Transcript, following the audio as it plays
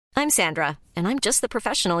I'm Sandra, and I'm just the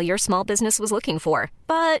professional your small business was looking for.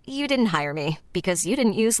 But you didn't hire me because you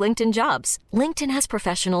didn't use LinkedIn Jobs. LinkedIn has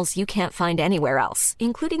professionals you can't find anywhere else,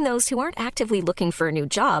 including those who aren't actively looking for a new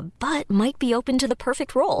job, but might be open to the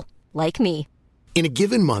perfect role, like me. In a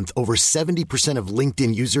given month, over 70% of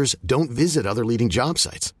LinkedIn users don't visit other leading job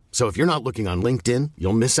sites. So if you're not looking on LinkedIn,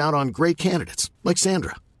 you'll miss out on great candidates like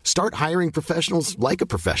Sandra. Start hiring professionals like a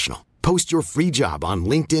professional. Post your free job on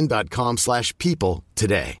linkedin.com/people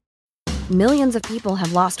today. Millions of people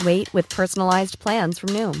have lost weight with personalized plans from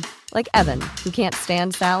Noom. Like Evan, who can't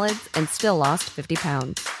stand salads and still lost 50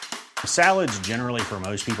 pounds. Salads generally for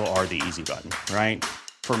most people are the easy button, right?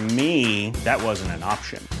 For me, that wasn't an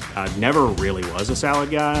option. I never really was a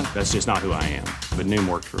salad guy. That's just not who I am. But Noom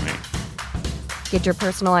worked for me. Get your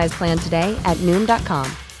personalized plan today at Noom.com.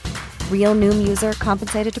 Real Noom user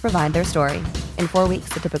compensated to provide their story. In 4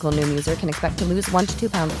 weeks, the typical Noom user can expect to lose 1 to 2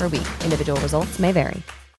 pounds per week. Individual results may vary.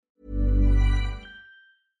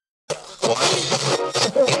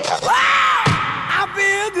 I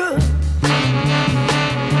feel good.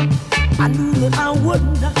 I knew that I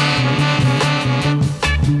wouldn't.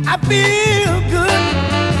 I feel good.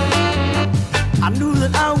 I knew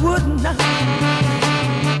that I wouldn't.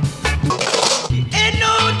 Ain't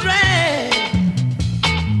no drag.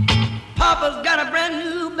 Papa's got a brand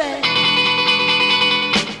new bag.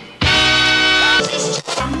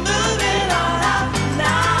 I'm moving all out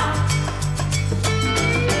now.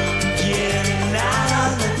 Getting out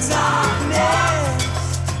of the darkness.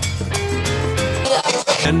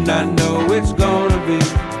 And I know it's gonna be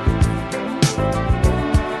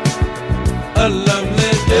a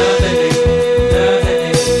lovely day.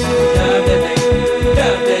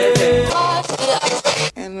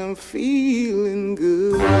 And I'm feeling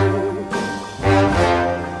good.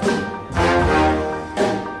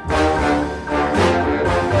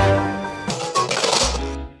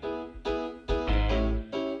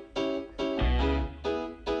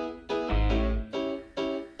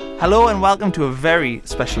 Hello and welcome to a very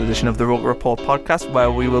special edition of the Roker Report podcast,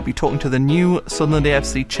 where we will be talking to the new Sunderland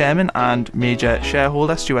AFC chairman and major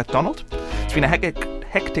shareholder, Stuart Donald. It's been a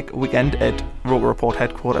hectic weekend at Roker Report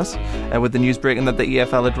headquarters, with the news breaking that the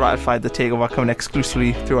EFL had ratified the takeover coming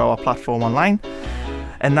exclusively through our platform online.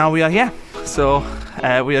 And now we are here. So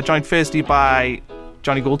we are joined firstly by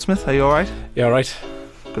Johnny Goldsmith. Are you alright? Yeah, all right.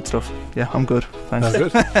 Good stuff. Yeah, I'm good. Thanks. That's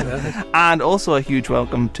good. Yeah. And also a huge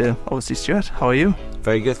welcome to, obviously, Stuart. How are you?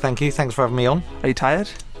 Very good, thank you. Thanks for having me on. Are you tired?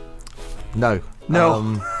 No.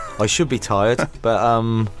 I should be tired, but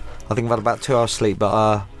I think I've had about 2 hours sleep,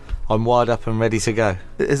 but I'm wired up and ready to go.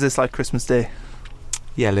 Is this like Christmas Day?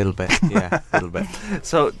 Yeah, a little bit. Yeah, a little bit.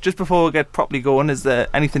 So, just before we get properly going, is there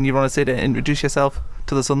anything you want to say to introduce yourself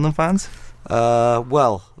to the Sunderland fans?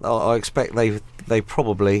 Well, I expect they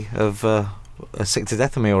probably have are sick to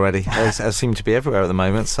death of me already, as seem to be everywhere at the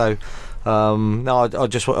moment. So, no, I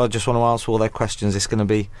just want to answer all their questions. It's going to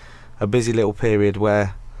be a busy little period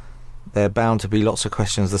where there are bound to be lots of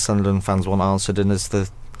questions the Sunderland fans want answered, and as the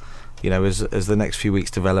next few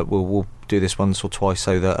weeks develop, we'll do this once or twice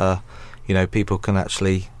so that people can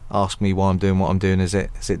actually ask me why I'm doing what I'm doing as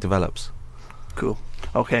it develops. Cool.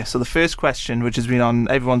 Okay, so the first question, which has been on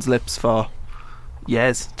everyone's lips for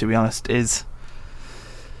years, to be honest, is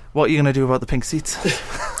what are you going to do about the pink seats?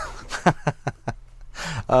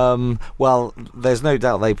 Well, there's no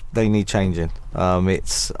doubt they need changing. I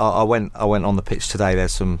went on the pitch today.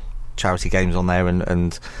 There's some charity games on there,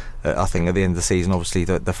 and I think at the end of the season, obviously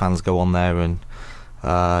the fans go on there, and so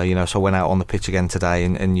I went out on the pitch again today,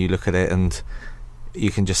 and you look at it and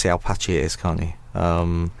you can just see how patchy it is, can't you?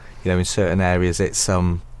 In certain areas it's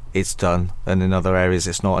done, and in other areas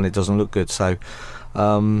it's not, and it doesn't look good. So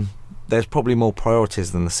there's probably more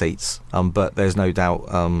priorities than the seats, but there's no doubt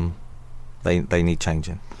they need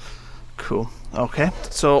changing. Cool. Okay,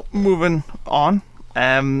 so moving on,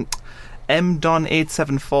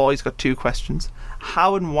 MDon874, he's got 2 questions.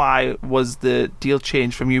 How and why was the deal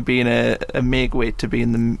changed from you being a make weight to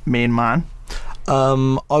being the main man?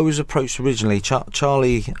 I was approached originally.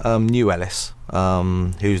 Charlie knew Ellis,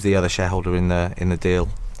 who's the other shareholder in the deal,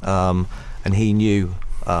 and he knew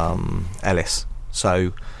Ellis.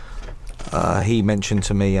 So he mentioned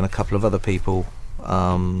to me and a couple of other people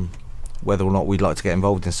whether or not we'd like to get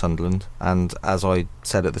involved in Sunderland. And as I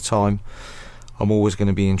said at the time, I'm always going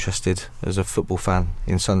to be interested as a football fan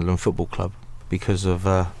in Sunderland Football Club because of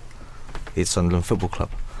it's Sunderland Football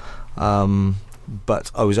Club.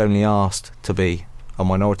 But I was only asked to be a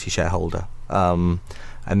minority shareholder, and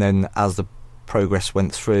then as the progress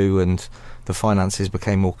went through and the finances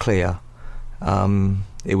became more clear,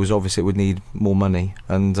 it was obvious it would need more money,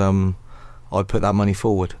 and I put that money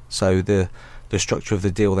forward. So the the structure of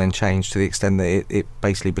the deal then changed to the extent that it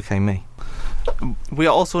basically became me. We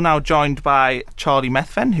are also now joined by Charlie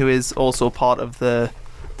Methven, who is also part of the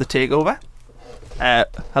takeover.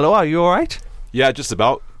 Hello, are you all right? Yeah, just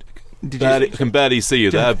about. I can barely see you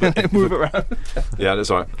there, but move around. Yeah, that's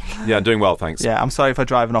all right. Yeah, I'm doing well, thanks. Yeah, I'm sorry for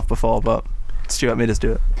driving off before, but Stuart made us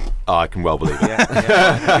do it. Oh, I can well believe it.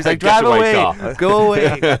 Yeah. He's like, drive away, go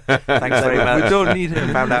away. Thanks very much. We don't need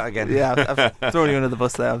him. Found out again. Yeah, I've thrown you under the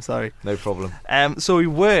bus there. I'm sorry. No problem. So we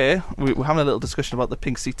were having a little discussion about the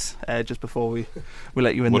pink seats just before we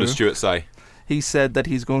let you in. What the did room. Stuart say? He said that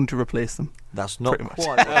he's going to replace them. That's not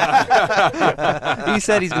quite. He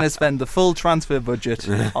said he's going to spend the full transfer budget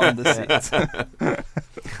on the seats.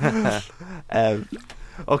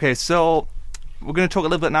 Okay, so we're going to talk a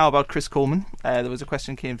little bit now about Chris Coleman. There was a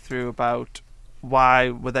question came through about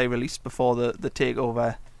why were they released before the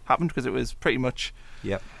takeover happened, because it was pretty much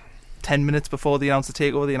 10 minutes before they announced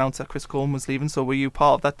the takeover, they announced that Chris Coleman was leaving. So were you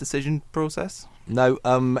part of that decision process? No,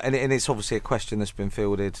 and it's obviously a question that's been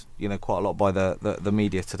fielded, quite a lot by the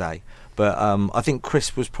media today. But I think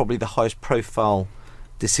Chris was probably the highest profile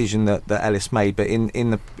decision that Ellis made. But in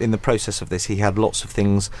the process of this, he had lots of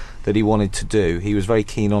things that he wanted to do. He was very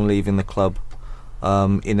keen on leaving the club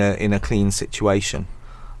in a clean situation,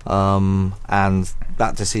 and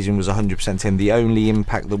that decision was 100% him. The only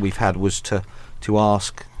impact that we've had was to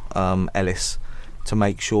ask Ellis to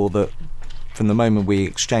make sure that from the moment we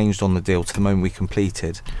exchanged on the deal to the moment we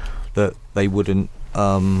completed, that they wouldn't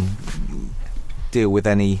deal with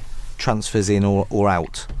any transfers in or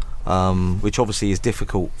out, which obviously is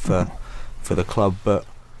difficult for the club. But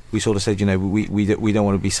we sort of said, we don't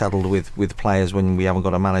want to be saddled with players when we haven't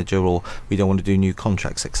got a manager, or we don't want to do new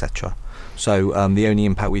contracts, etc. So the only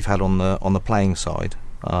impact we've had on the playing side,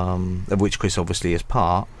 of which Chris obviously is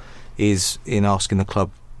part, is in asking the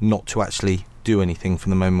club not to actually do anything from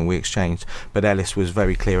the moment we exchanged. But Ellis was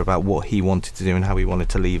very clear about what he wanted to do and how he wanted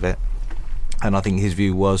to leave it, and I think his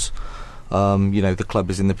view was, the club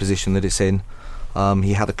is in the position that it's in.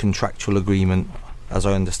 He had a contractual agreement, as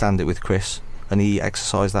I understand it, with Chris, and he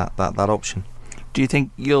exercised that option. Do you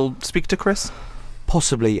think you'll speak to Chris?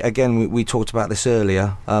 Possibly. Again, we talked about this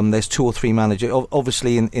earlier. There's 2 or 3 managers.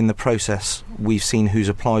 Obviously, in the process, we've seen who's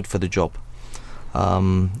applied for the job,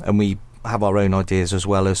 and we have our own ideas as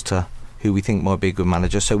well as to who we think might be a good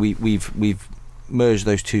manager. So we've merged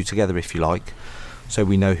those two together, if you like, so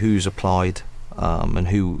we know who's applied and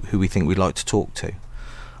who we think we'd like to talk to.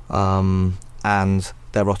 And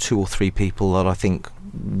there are 2 or 3 people that I think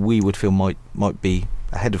we would feel might be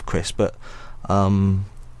ahead of Chris. But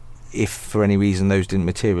if for any reason those didn't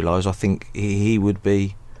materialise, I think he would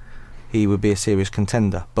be a serious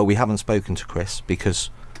contender. But we haven't spoken to Chris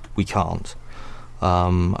because we can't.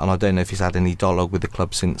 And I don't know if he's had any dialogue with the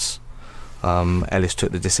club since Ellis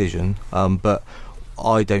took the decision, but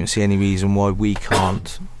I don't see any reason why we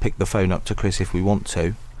can't pick the phone up to Chris if we want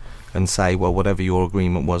to and say, well, whatever your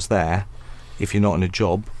agreement was there, if you're not in a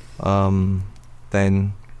job,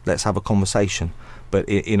 then let's have a conversation. But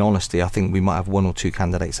in honesty, I think we might have 1 or 2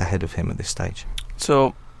 candidates ahead of him at this stage.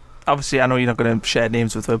 So obviously I know you're not going to share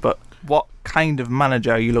names with her, but what kind of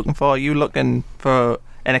manager are you looking for? Are you looking for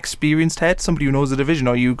an experienced head, somebody who knows the division,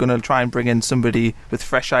 or are you going to try and bring in somebody with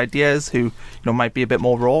fresh ideas who might be a bit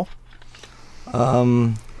more raw?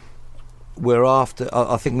 We're after.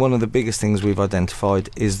 I think one of the biggest things we've identified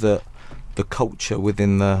is that the culture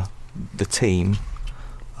within the team,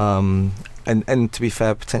 and to be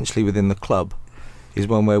fair, potentially within the club, is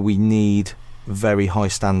one where we need very high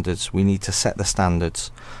standards. We need to set the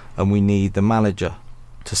standards, and we need the manager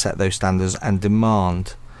to set those standards and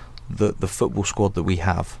demand that the football squad that we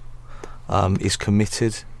have is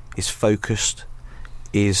committed, is focused,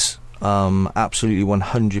 is absolutely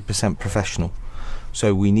 100% professional.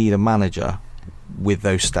 So we need a manager with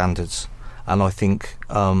those standards, and I think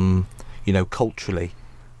culturally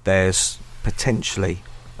there's potentially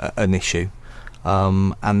an issue,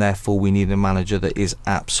 and therefore we need a manager that is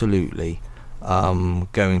absolutely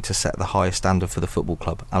going to set the highest standard for the football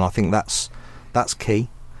club, and I think that's key.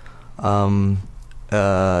 We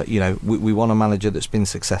want a manager that's been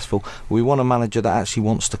successful. We want a manager that actually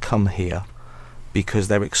wants to come here because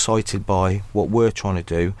they're excited by what we're trying to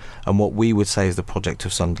do and what we would say is the project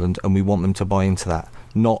of Sunderland, and we want them to buy into that.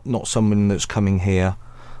 Not someone that's coming here,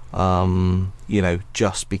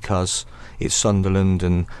 just because it's Sunderland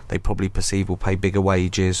and they probably perceive we'll pay bigger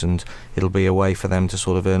wages and it'll be a way for them to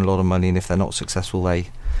sort of earn a lot of money, and if they're not successful, they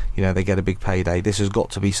get a big payday. This has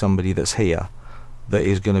got to be somebody that's here, that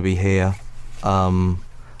is going to be here and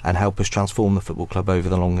help us transform the football club over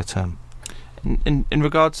the longer term. In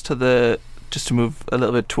regards to just to move a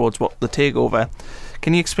little bit towards what the takeover,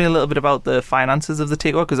 Can you explain a little bit about the finances of the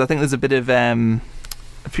takeover? Because I think there's a bit of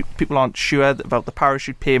people aren't sure about the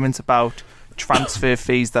parachute payments, about transfer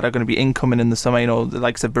fees that are going to be incoming in the summer. You know, the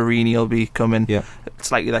likes of Barini will be coming. Yeah.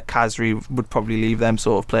 It's likely that Khazri would probably leave, them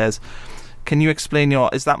sort of players. Can you explain,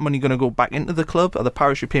 is that money going to go back into the club? Are the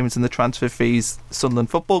parachute payments and the transfer fees Sunderland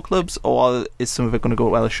Football Club's, or is some of it going to go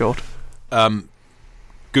well short?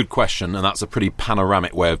 Good question, and that's a pretty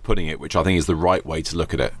panoramic way of putting it, which I think is the right way to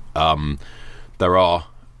look at it. There are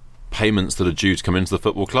payments that are due to come into the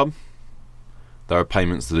football club. There are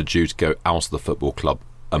payments that are due to go out of the football club.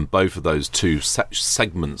 And both of those two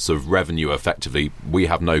segments of revenue, effectively, we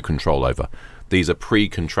have no control over. These are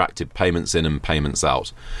pre-contracted payments in and payments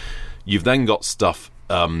out. You've then got stuff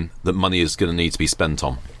that money is going to need to be spent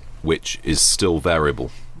on, which is still variable.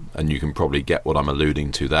 And you can probably get what I'm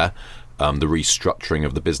alluding to there. The restructuring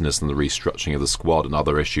of the business and the restructuring of the squad and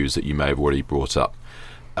other issues that you may have already brought up.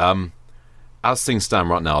 As things stand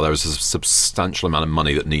right now, there is a substantial amount of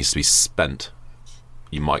money that needs to be spent,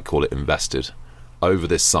 you might call it invested, over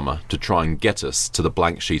this summer to try and get us to the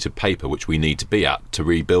blank sheet of paper which we need to be at to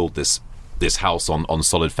rebuild this house on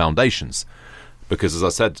solid foundations. Because as I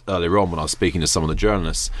said earlier on when I was speaking to some of the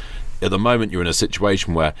journalists, at the moment you're in a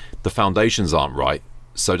situation where the foundations aren't right,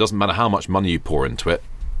 so it doesn't matter how much money you pour into it,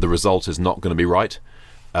 the result is not going to be right.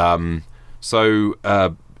 So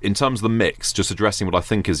in terms of the mix, just addressing what I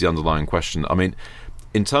think is the underlying question, I mean,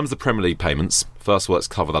 in terms of the Premier League payments, first of all, let's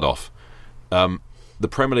cover that off. The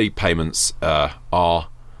Premier League payments are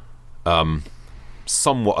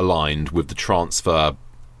somewhat aligned with the transfer,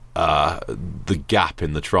 the gap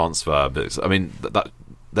in the transfer. I mean, that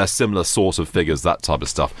they're similar sort of figures, that type of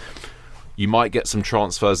stuff. You might get some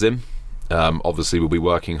transfers in. Obviously, we'll be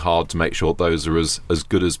working hard to make sure those are as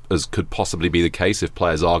good as could possibly be the case. If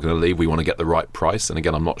players are going to leave, we want to get the right price. And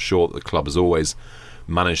again, I'm not sure that the club has always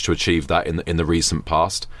managed to achieve that in the recent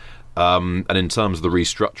past. And in terms of the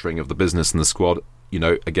restructuring of the business and the squad,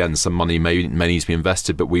 again, some money may need to be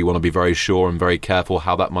invested, but we want to be very sure and very careful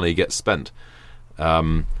how that money gets spent.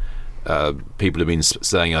 People have been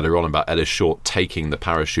saying earlier on about Ellis Short taking the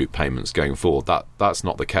parachute payments going forward. That's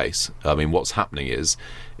not the case. I mean, what's happening is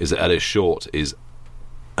that Ellis Short is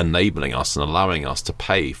enabling us and allowing us to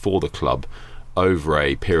pay for the club over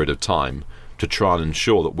a period of time to try and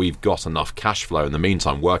ensure that we've got enough cash flow in the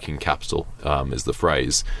meantime, working capital is the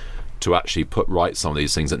phrase, to actually put right some of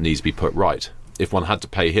these things that need to be put right. If one had to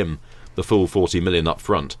pay him the full 40 million up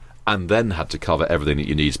front and then had to cover everything that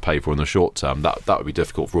you need to pay for in the short term, that would be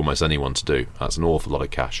difficult for almost anyone to do. That's an awful lot of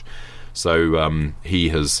cash. So he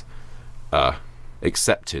has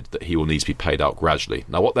accepted that he will need to be paid out gradually.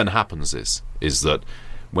 Now what then happens is that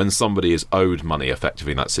when somebody is owed money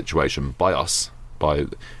effectively in that situation by us,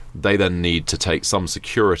 they then need to take some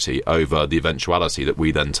security over the eventuality that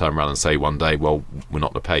we then turn around and say one day, well, we're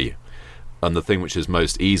not going to pay you. And the thing which is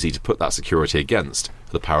most easy to put that security against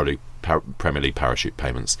are the Premier League parachute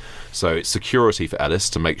payments. So it's security for Ellis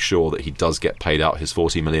to make sure that he does get paid out his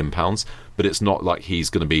 £40 million, but it's not like he's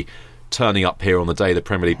going to be turning up here on the day the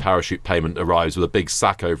Premier League parachute payment arrives with a big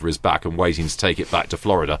sack over his back and waiting to take it back to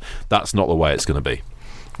Florida. That's not the way it's going to be.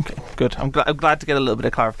 Okay, good. I'm glad to get a little bit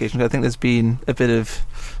of clarification. I think there's been a bit of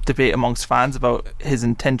debate amongst fans about his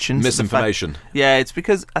intentions. Misinformation. Yeah, it's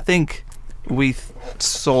because I think we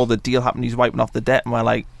saw the deal happen. He's wiping off the debt, and we're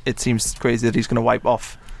like, it seems crazy that he's going to wipe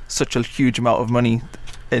off such a huge amount of money.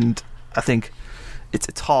 And I think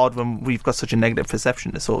it's hard when we've got such a negative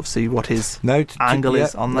perception to sort of see what his angle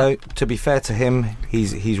is on that. No, to be fair to him,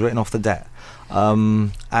 he's written off the debt,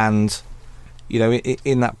 and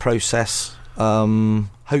in that process,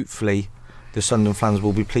 hopefully the Sunderland fans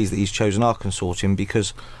will be pleased that he's chosen our consortium,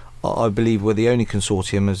 because I believe we're the only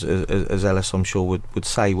consortium, as Ellis I'm sure would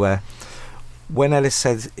say, where when Ellis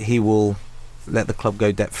said he will let the club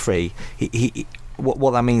go debt free,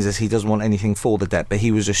 what that means is he doesn't want anything for the debt, but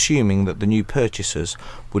he was assuming that the new purchasers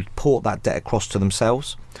would port that debt across to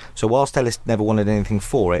themselves. So whilst Ellis never wanted anything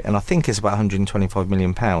for it, and I think it's about £125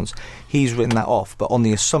 million, he's written that off, but on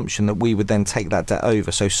the assumption that we would then take that debt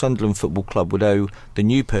over, so Sunderland Football Club would owe the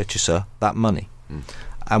new purchaser that money.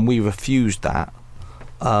 And we refused that,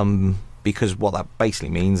 because what that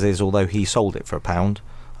basically means is, although he sold it for £1,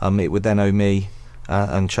 it would then owe me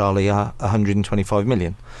and Charlie £125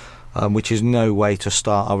 million. Which is no way to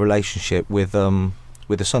start our relationship with the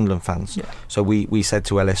Sunderland fans. Yeah. So we said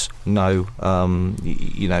to Ellis, no,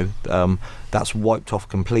 that's wiped off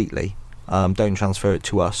completely. Don't transfer it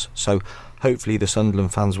to us. So hopefully the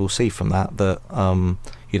Sunderland fans will see from that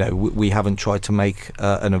we haven't tried to make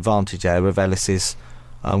an advantage there of Ellis's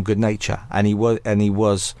good nature, and he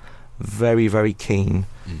was very, very keen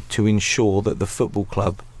to ensure that the football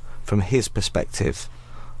club, from his perspective,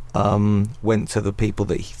 went to the people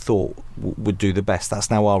that he thought would do the best. That's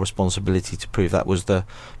now our responsibility to prove that was the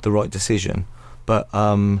right decision. But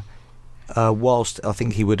whilst I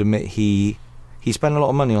think he would admit he spent a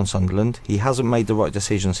lot of money on Sunderland, he hasn't made the right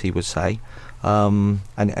decisions, he would say,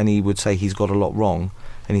 and he would say he's got a lot wrong.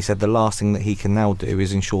 And he said the last thing that he can now do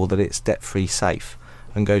is ensure that it's debt-free, safe,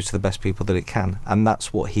 and goes to the best people that it can. And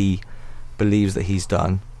that's what he believes that he's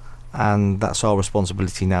done. And that's our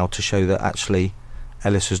responsibility now to show that actually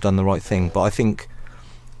Ellis has done the right thing. But I think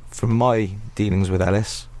from my dealings with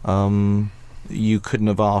Ellis, you couldn't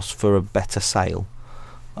have asked for a better sale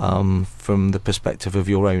from the perspective of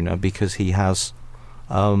your owner, because he has,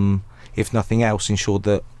 if nothing else, ensured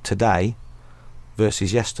that today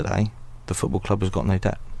versus yesterday, the football club has got no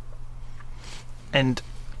debt. And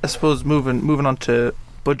I suppose moving on to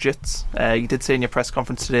budgets, you did say in your press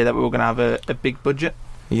conference today that we were going to have a big budget.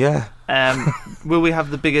 Yeah. Will we have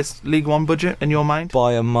the biggest League One budget in your mind?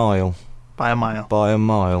 By a mile. By a mile. By a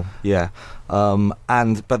mile, yeah.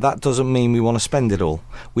 But that doesn't mean we want to spend it all.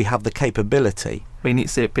 We have the capability. We need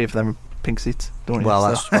to pay for them pink seats, don't we? Well,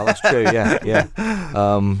 that's true. Yeah,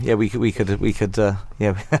 yeah. We could.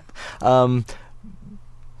 Yeah.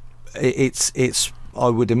 It's. I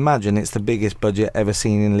would imagine it's the biggest budget ever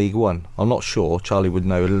seen in League One. I'm not sure. Charlie would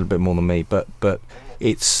know a little bit more than me, but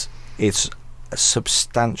it's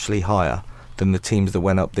substantially higher than the teams that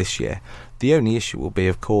went up this year. The only issue will be,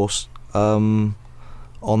 of course, on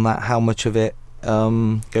that, how much of it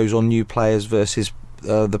goes on new players versus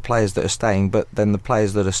the players that are staying. But then the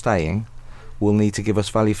players that are staying will need to give us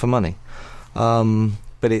value for money.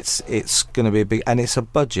 But it's going to be a big, and it's a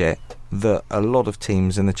budget that a lot of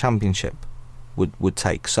teams in the Championship would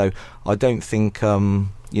take. So I don't think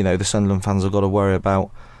the Sunderland fans have got to worry about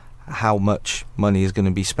how much money is going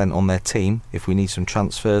to be spent on their team. If we need some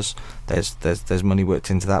transfers, there's money worked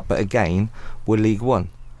into that. But again, we're League One,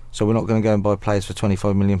 so we're not going to go and buy players for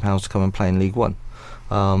 £25 million to come and play in League One.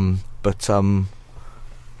 But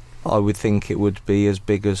I would think it would be as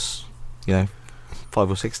big as 5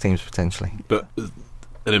 or 6 teams potentially. But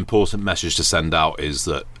an important message to send out is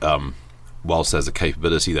that whilst there's a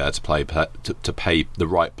capability there to pay the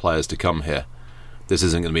right players to come here, this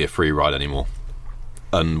isn't going to be a free ride anymore.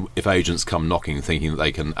 And if agents come knocking thinking that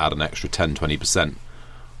they can add an extra 10-20%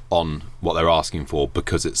 on what they're asking for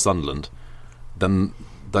because it's Sunderland, then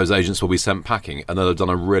those agents will be sent packing, and they'll have done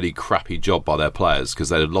a really crappy job by their players, because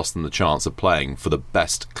they'd have lost them the chance of playing for the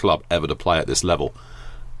best club ever to play at this level.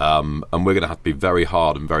 And we're going to have to be very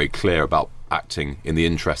hard and very clear about acting in the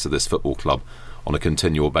interest of this football club on a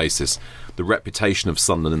continual basis. The reputation of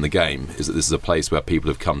Sunderland in the game is that this is a place where people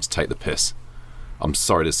have come to take the piss. I'm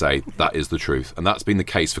sorry to say, that is the truth, and that's been the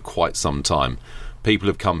case for quite some time. People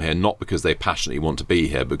have come here not because they passionately want to be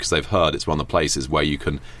here, because they've heard it's one of the places where you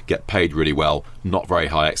can get paid really well, not very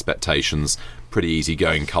high expectations, pretty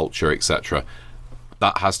easygoing culture, etc.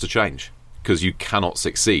 That has to change, because you cannot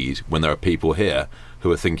succeed when there are people here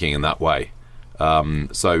who are thinking in that way.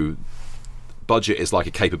 So budget is like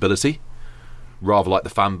a capability, rather like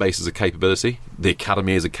the fan base is a capability, the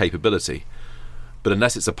academy is a capability. But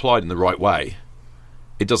unless it's applied in the right way,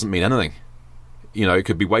 it doesn't mean anything. It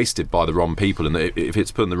could be wasted by the wrong people, and if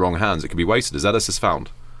it's put in the wrong hands, it could be wasted, as Ellis has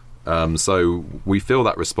found. So we feel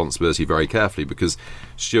that responsibility very carefully, because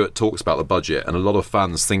Stuart talks about the budget, and a lot of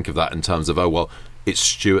fans think of that in terms of, it's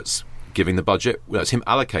Stuart's giving the budget. Well, it's him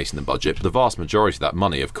allocating the budget, but the vast majority of that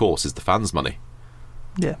money, of course, is the fans' money.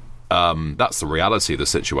 Yeah. That's the reality of the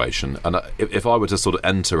situation. And if I were to sort of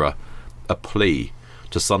enter a plea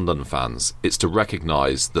to Sunderland fans, it's to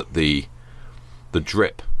recognise that the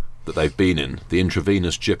drip that they've been in, the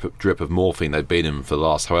intravenous drip of morphine they've been in for the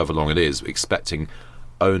last however long it is, expecting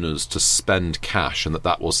owners to spend cash and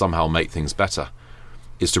that will somehow make things better,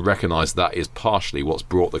 is to recognise that is partially what's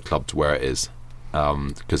brought the club to where it is.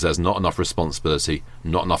 Because there's not enough responsibility,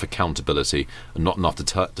 not enough accountability, and not enough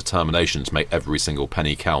determination to make every single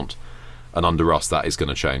penny count. And under us, that is going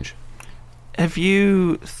to change. Have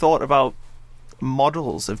you thought about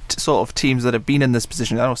models of sort of teams that have been in this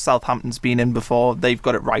position? I know Southampton's been in before. They've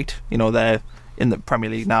got it right. They're in the Premier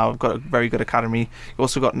League now. They've got a very good academy. You've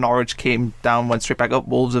also got Norwich, came down, went straight back up.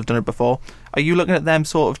 Wolves have done it before. Are you looking at them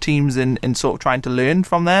sort of teams and sort of trying to learn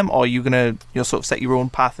from them, or are you going to sort of set your own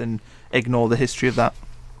path and ignore the history of that?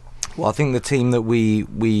 Well, I think the team that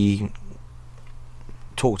we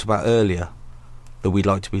talked about earlier that we'd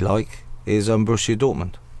like to be like is Borussia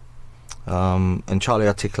Dortmund. And Charlie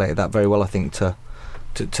articulated that very well, I think, to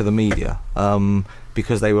the media,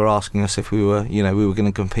 because they were asking us if we were going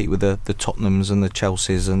to compete with the Tottenhams and the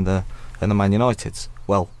Chelseas and the Man Uniteds.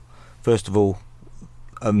 Well, first of all,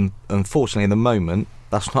 unfortunately, at the moment,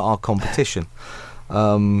 That's not our competition.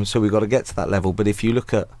 So we've got to get to that level. But if you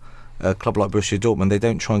look at a club like Borussia Dortmund, they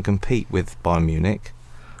don't try and compete with Bayern Munich.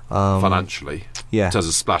 Financially, yeah, in terms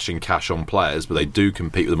of splashing cash on players, but they do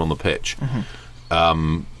compete with them on the pitch.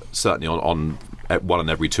 Certainly on one in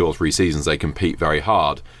every 2 or 3 seasons, they compete very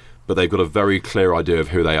hard, but they've got a very clear idea of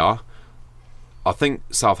who they are. I think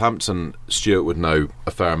Southampton, Stuart would know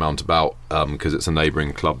a fair amount about, because it's a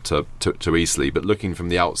neighbouring club to Eastleigh, but looking from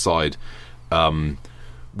the outside,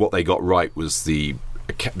 what they got right was the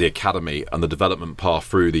academy and the development path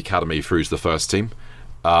through the academy through to the first team.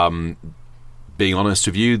 Being honest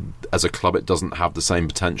with you, as a club, it doesn't have the same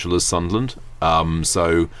potential as Sunderland.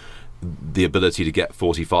 So the ability to get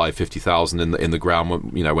 45, 50,000 in the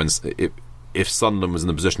ground, you know, if Sunderland was in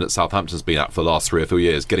the position that Southampton's been at for the last 3 or 4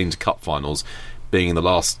 years, getting to cup finals, being in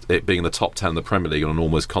the top 10 of the Premier League on an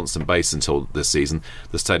almost constant basis until this season,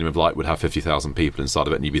 the Stadium of Light would have 50,000 people inside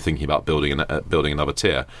of it, and you'd be thinking about building another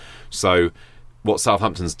tier. So what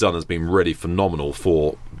Southampton's done has been really phenomenal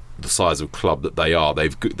for the size of club that they are.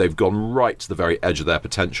 They've gone right to the very edge of their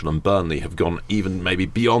potential, and Burnley have gone even maybe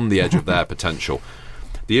beyond the edge of their potential.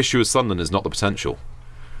 The issue with Sunderland is not the potential.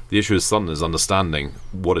 The issue with Sunderland is understanding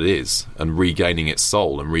what it is and regaining its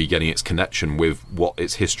soul and regaining its connection with what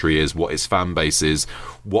its history is, what its fan base is,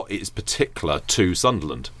 what is particular to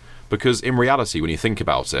Sunderland. Because in reality, when you think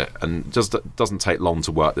about it, and it just doesn't take long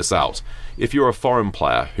to work this out, if you're a foreign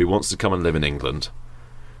player who wants to come and live in England,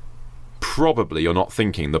 probably you're not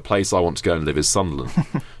thinking the place I want to go and live is Sunderland.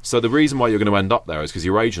 So the reason why you're going to end up there is because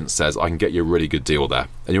your agent says, I can get you a really good deal there.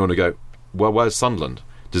 And you want to go, well, where's Sunderland?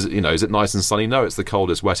 Does it, is it nice and sunny? No, it's the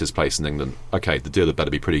coldest, wettest place in England. Okay, the deal had better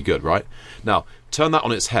be pretty good, right? Now, turn that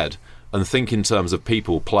on its head and think in terms of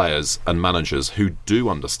people, players and managers who do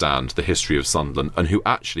understand the history of Sunderland and who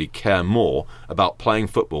actually care more about playing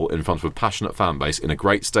football in front of a passionate fan base in a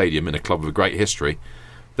great stadium, in a club with a great history.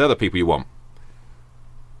 They're the people you want.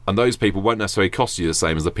 And those people won't necessarily cost you the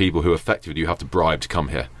same as the people who effectively you have to bribe to come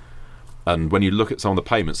here. And when you look at some of the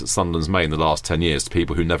payments that Sunderland's made in the last 10 years to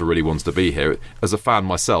people who never really wanted to be here, as a fan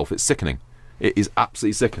myself, it's sickening. It is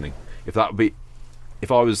absolutely sickening. If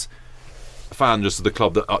I was a fan just of the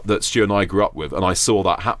club that Stu and I grew up with, and I saw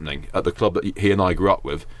that happening at the club that he and I grew up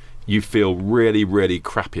with, you feel really, really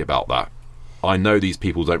crappy about that. I know these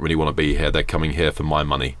people don't really want to be here. They're coming here for my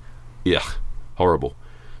money. Yeah, horrible.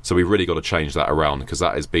 So we've really got to change that around, because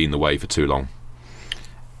that has been the way for too long.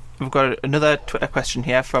 We've got another Twitter question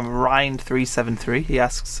here from Ryan373. He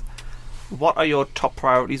asks, what are your top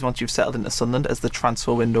priorities once you've settled into Sunderland as the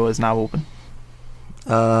transfer window is now open?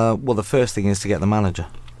 Well, the first thing is to get the manager.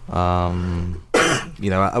 We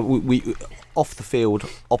off the field,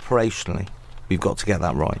 operationally, we've got to get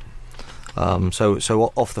that right.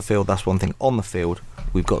 So off the field, that's one thing. On the field,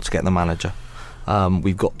 we've got to get the manager.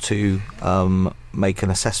 We've got to make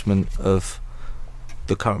an assessment of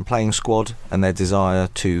the current playing squad and their desire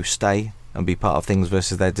to stay and be part of things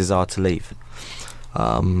versus their desire to leave.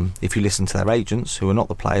 If you listen to their agents, who are not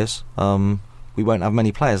the players, we won't have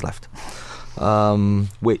many players left.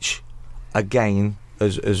 Which, again,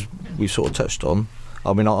 as we've sort of touched on,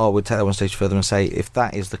 I mean, I would take that one stage further and say, if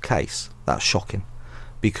that is the case, that's shocking,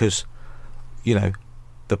 because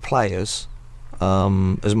the players,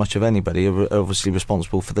 as much of anybody, are obviously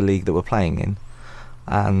responsible for the league that we're playing in,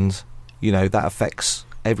 and that affects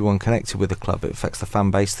everyone connected with the club. It affects the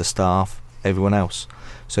fan base, the staff, everyone else.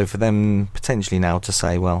 So for them potentially now to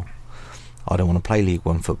say, well, I don't want to play League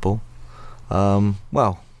One football, and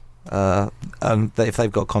if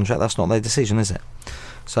they've got a contract, that's not their decision, is it?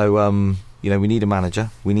 So we need a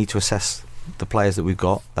manager. We need to assess the players that we've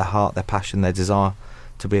got, their heart, their passion, their desire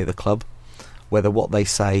to be at the club, whether what they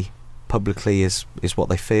say publicly is what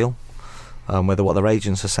they feel, whether what their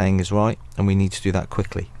agents are saying is right, and we need to do that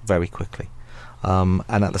quickly, very quickly. And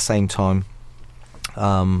at the same time,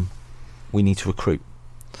 we need to recruit,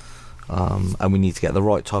 and we need to get the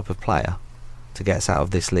right type of player to get us out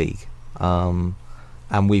of this league, and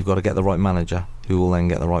we've got to get the right manager who will then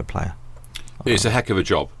get the right player. It's a heck of a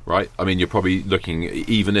job, right? I mean, you're probably looking,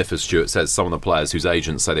 even if, as Stuart says, some of the players whose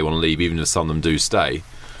agents say they want to leave, even if some of them do stay,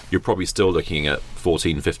 you're probably still looking at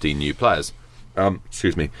 14, 15 new players.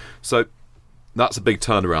 Excuse me. So that's a big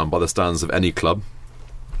turnaround by the standards of any club.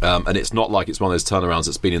 And it's not like it's one of those turnarounds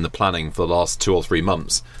that's been in the planning for the last 2 or 3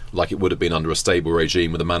 months, like it would have been under a stable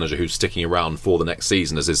regime with a manager who's sticking around for the next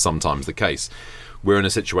season, as is sometimes the case. We're in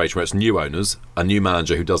a situation where it's new owners, a new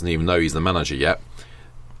manager who doesn't even know he's the manager yet,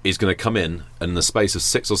 is going to come in, and in the space of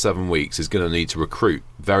 6 or 7 weeks is going to need to recruit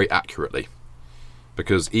very accurately.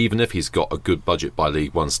 Because even if he's got a good budget by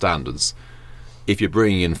League One standards, if you're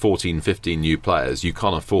bringing in 14, 15 new players, you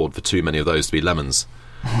can't afford for too many of those to be lemons.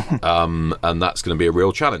 and that's going to be a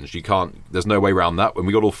real challenge. There's no way around that. When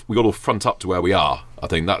we got to front up to where we are. I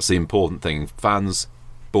think that's the important thing. Fans,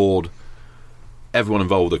 board, everyone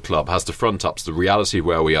involved with the club has to front up to the reality of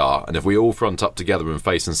where we are. And if we all front up together and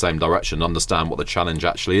face in the same direction, understand what the challenge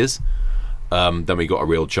actually is, then we got a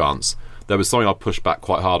real chance. There was something I pushed back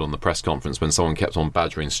quite hard on the press conference when someone kept on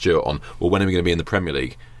badgering Stuart on, well, when are we going to be in the Premier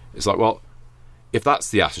League? It's like, well, if that's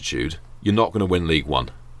the attitude, you're not going to win League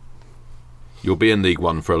One. You'll be in League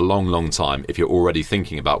One for a long, long time if you're already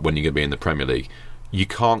thinking about when you're going to be in the Premier League. You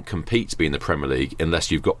can't compete to be in the Premier League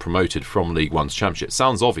unless you've got promoted from League One to Championship. It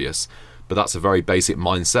sounds obvious, but that's a very basic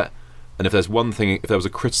mindset. And if there was a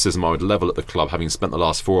criticism I would level at the club, having spent the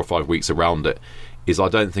last 4 or 5 weeks around it, is I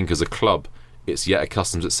don't think as a club it's yet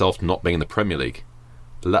accustomed itself to not being in the Premier League,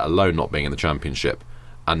 let alone not being in the Championship.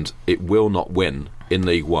 And it will not win in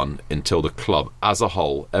League One until the club as a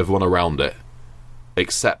whole, everyone around it,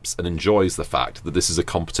 accepts and enjoys the fact that this is a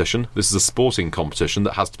competition. This is a sporting competition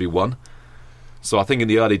that has to be won. So I think in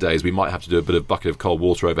the early days we might have to do a bit of bucket of cold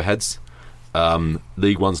water over heads.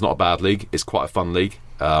 League One's not a bad league. It's quite a fun league.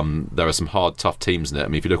 There are some hard, tough teams in it. I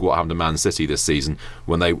mean, if you look at what happened to Man City this season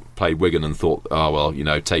when they played Wigan and thought, oh,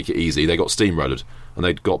 well, take it easy, they got steamrolled and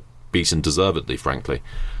they got beaten deservedly, frankly.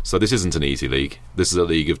 So this isn't an easy league. This is a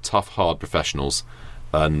league of tough, hard professionals,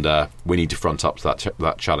 and we need to front up to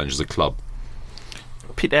that challenge as a club.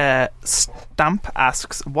 Peter Stamp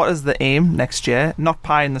asks, what is the aim next year? Not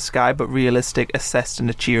pie in the sky, but realistic, assessed and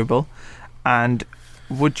achievable. And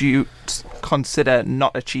would you consider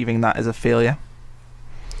not achieving that as a failure?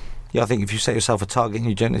 Yeah, I think if you set yourself a target and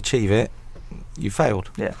you don't achieve it, you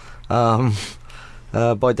failed. Yeah.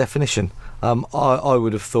 By definition. I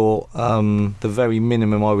would have thought the very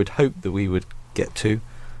minimum I would hope that we would get to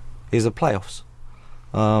is the playoffs.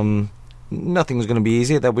 Nothing's going to be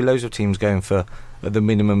easier. There'll be loads of teams going for the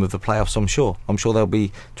minimum of the playoffs, I'm sure. I'm sure there'll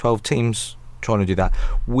be 12 teams trying to do that.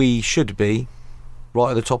 We should be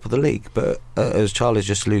right at the top of the league, but as Charlie's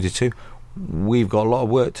just alluded to, we've got a lot of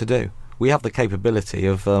work to do. We have the capability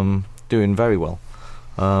of doing very well,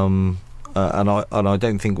 and I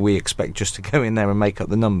don't think we expect just to go in there and make up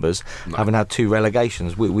the numbers. No. Having had 2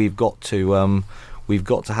 relegations, we've got to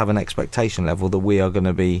have an expectation level that we are going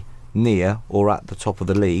to be near or at the top of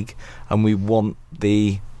the league, and we want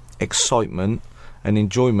the excitement and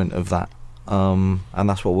enjoyment of that, and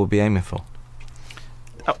that's what we'll be aiming for.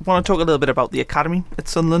 I want to talk a little bit about the academy at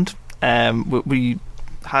Sunderland. We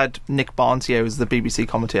had Nick Barnes here as the BBC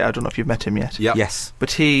commentator. I don't know if you've met him yet. Yep. Yes.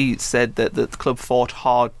 But he said that the club fought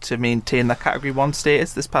hard to maintain that Category 1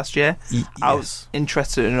 status this past year. Yes. I was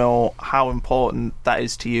interested to know how important that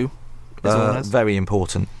is to you. Very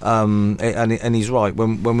important. And he's right.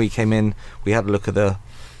 When we came in, we had a look at the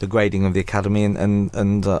grading of the academy, and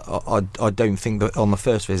I don't think that on the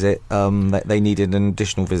first visit they needed an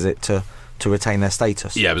additional visit to retain their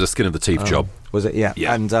status. Yeah, it was a skin of the teeth job. Was it? Yeah.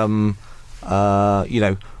 And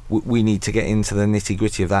we need to get into the nitty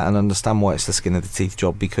gritty of that and understand why it's the skin of the teeth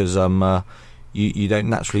job, because you don't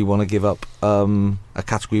naturally want to give up a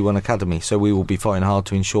Category 1 academy. So we will be fighting hard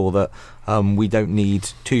to ensure that we don't need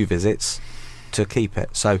 2 visits to keep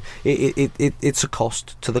it. So it's a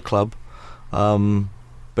cost to the club,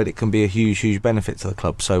 but it can be a huge benefit to the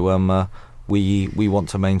club. So we want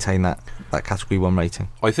to maintain that Category 1 rating.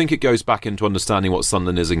 I think it goes back into understanding what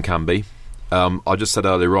Sunderland is and can be. I just said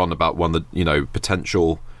earlier on about one of the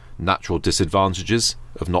potential natural disadvantages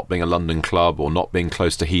of not being a London club or not being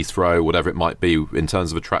close to Heathrow, whatever it might be, in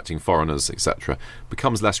terms of attracting foreigners, etc.,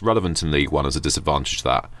 becomes less relevant in League One as a disadvantage to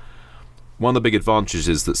that. One of the big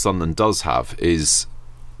advantages that Sunderland does have is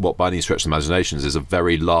what, by any stretch of the imagination, is a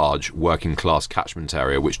very large working class catchment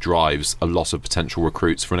area which drives a lot of potential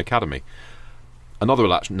recruits for an academy. Another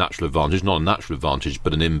natural advantage, not a natural advantage,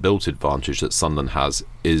 but an inbuilt advantage that Sunderland has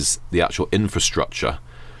is the actual infrastructure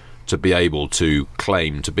to be able to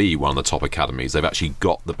claim to be one of the top academies. They've actually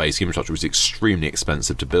got the basic infrastructure, which is extremely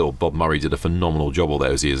expensive to build. Bob Murray did a phenomenal job all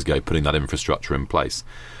those years ago putting that infrastructure in place.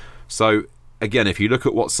 So, again, if you look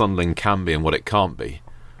at what Sunderland can be and what it can't be,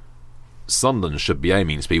 Sunderland should be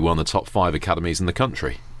aiming to be one of the top 5 academies in the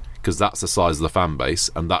country, because that's the size of the fan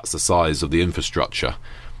base and that's the size of the infrastructure.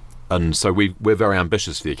 And so we're very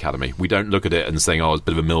ambitious for the academy. We don't look at it and saying, oh, it's a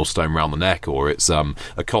bit of a millstone round the neck, or it's a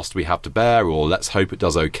cost we have to bear, or let's hope it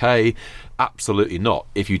does okay. Absolutely not.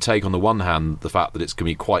 If you take on the one hand the fact that it's going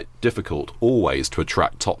to be quite difficult always to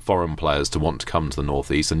attract top foreign players to want to come to the North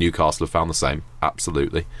East, and Newcastle have found the same,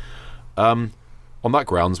 absolutely. On that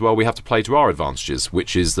grounds, well, we have to play to our advantages,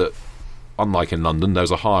 which is that, unlike in London, there's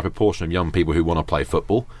a higher proportion of young people who want to play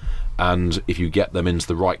football. And if you get them into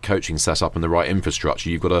the right coaching setup and the right infrastructure,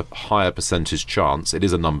 you've got a higher percentage chance. It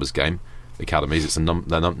is a numbers game. academies. It's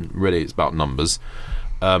really it's about numbers.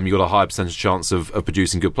 You've got a higher percentage chance of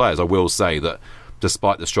producing good players. I will say that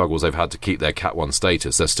despite the struggles they've had to keep their Cat 1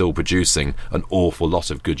 status, they're still producing an awful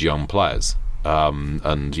lot of good young players.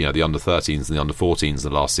 And the under-13s and the under-14s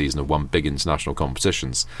the last season have won big international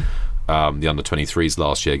competitions. The under-23s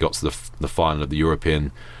last year got to the final of the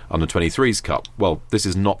European under-23s Cup. Well, this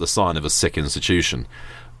is not the sign of a sick institution.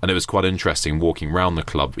 And it was quite interesting walking around the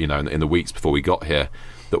club, in the weeks before we got here,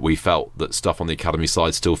 that we felt that stuff on the academy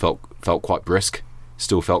side still felt quite brisk,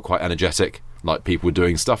 still felt quite energetic, like people were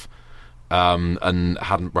doing stuff, and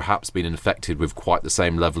hadn't perhaps been infected with quite the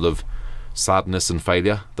same level of sadness and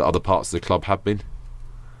failure that other parts of the club have been.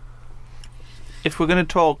 If we're going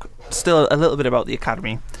to talk still a little bit about the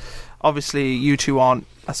academy, obviously you two aren't,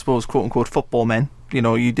 I suppose, quote unquote football men.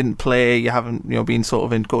 You didn't play, you haven't been sort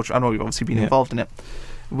of in coach. I know you've obviously been involved in it.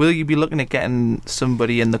 Will you be looking at getting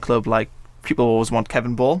somebody in the club like people always want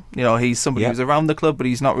Kevin Ball? He's somebody who's around the club, but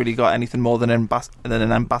he's not really got anything more than an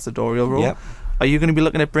ambassadorial role. Yep. Are you going to be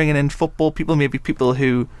looking at bringing in football people, maybe people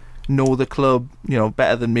who know the club,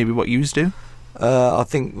 better than maybe what you do? I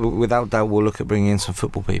think without doubt we'll look at bringing in some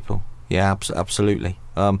football people. Yeah, absolutely.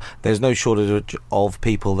 There's no shortage of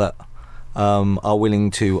people that are willing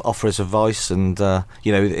to offer us advice, and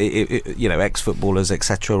ex-footballers,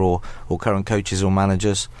 etc., or current coaches or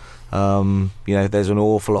managers. There's an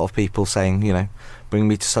awful lot of people saying, bring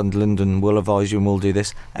me to Sunderland and we'll advise you and we'll do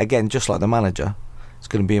this. Again, just like the manager, it's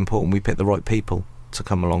going to be important we pick the right people to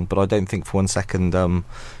come along. But I don't think for one second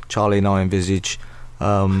Charlie and I envisage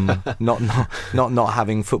not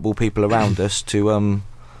having football people around us to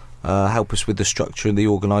help us with the structure and the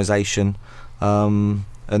organisation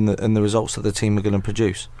and the results that the team are going to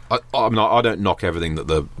produce. I don't knock everything that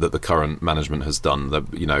the current management has done.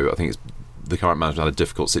 I think the current management had a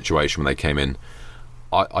difficult situation when they came in.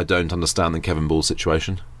 I don't understand the Kevin Ball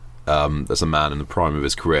situation. There's a man in the prime of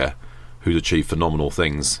his career who's achieved phenomenal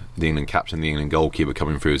things, the England captain, the England goalkeeper,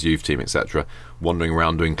 coming through his youth team, etc., wandering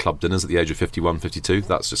around doing club dinners at the age of 51, 52.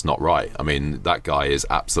 That's just not right. I mean, that guy is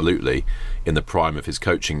absolutely in the prime of his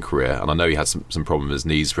coaching career, and I know he had some problem with his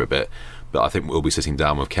knees for a bit, but I think we'll be sitting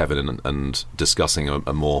down with Kevin and discussing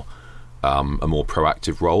a more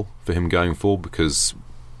proactive role for him going forward, because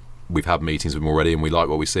we've had meetings with him already and we like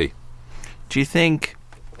what we see. Do you think,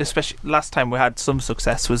 especially last time we had some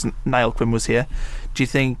success was Niall Quinn was here, do you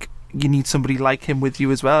think you need somebody like him with you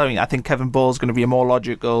as well? I mean, I think Kevin Ball's going to be a more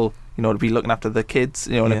logical, to be looking after the kids,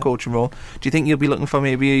 in a coaching role. Do you think you'll be looking for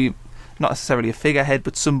maybe not necessarily a figurehead,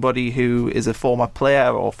 but somebody who is a former player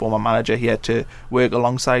or former manager here to work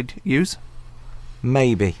alongside yous?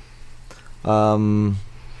 Maybe. I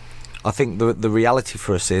think the reality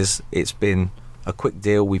for us is it's been a quick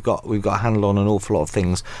deal. We've got a handle on an awful lot of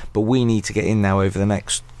things, but we need to get in now over the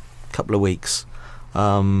next couple of weeks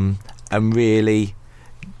and really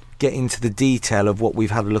get into the detail of what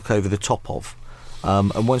we've had a look over the top of.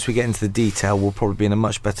 And once we get into the detail, we'll probably be in a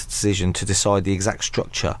much better decision to decide the exact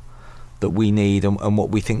structure that we need and what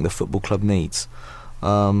we think the football club needs.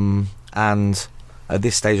 And at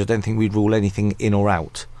this stage, I don't think we'd rule anything in or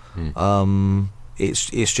out.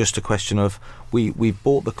 It's just a question of we've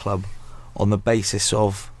bought the club on the basis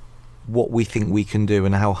of what we think we can do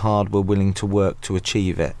and how hard we're willing to work to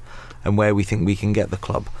achieve it and where we think we can get the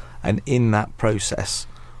club. And in that process,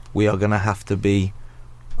 we are going to have to be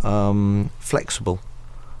flexible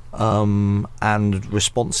and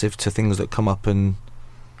responsive to things that come up and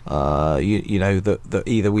that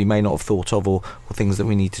either we may not have thought of or things that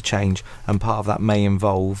we need to change. And part of that may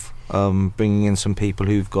involve bringing in some people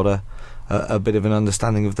who've got a bit of an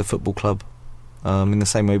understanding of the football club. In the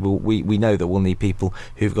same way we know that we'll need people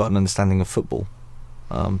who've got an understanding of football.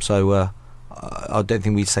 So I don't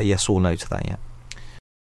think we'd say yes or no to that yet.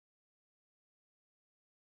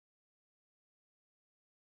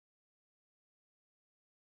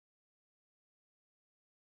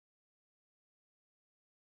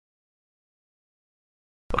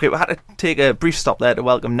 Okay, we had to take a brief stop there to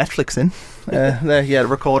welcome Netflix in. They're here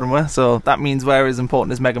recording with, so that means we're as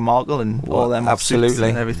important as Meghan Markle and all them absolutely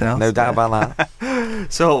and everything else. No doubt about that.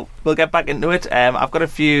 So we'll get back into it. I've got a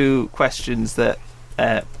few questions that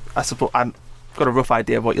I suppose I've got a rough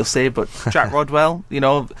idea of what you'll say, but Jack Rodwell,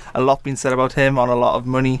 a lot been said about him, on a lot of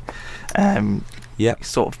money. He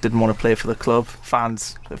sort of didn't want to play for the club.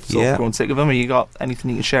 Fans have sort of grown sick of him. Have you got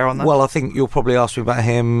anything you can share on that? Well, I think you'll probably ask me about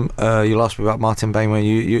him. You'll ask me about Martin Bainway.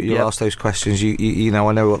 You'll ask those questions. I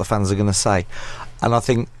know what the fans are going to say. And I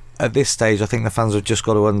think at this stage, I think the fans have just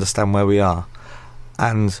got to understand where we are.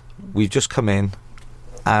 And we've just come in,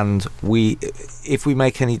 and if we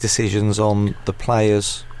make any decisions on the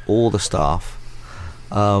players or the staff,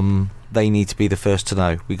 they need to be the first to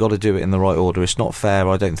know. We've got to do it in the right order. It's not fair,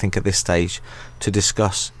 I don't think, at this stage to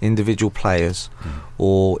discuss individual players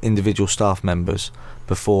or individual staff members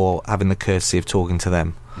before having the courtesy of talking to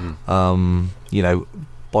them. You know,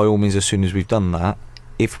 by all means, as soon as we've done that,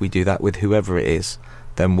 if we do that with whoever it is,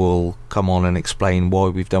 then we'll come on and explain why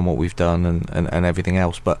we've done what we've done and everything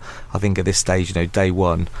else. But I think at this stage, you know, day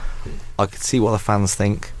one, I can see what the fans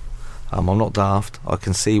think. I'm not daft. I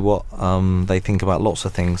can see what they think about lots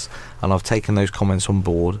of things, and I've taken those comments on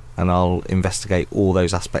board, and I'll investigate all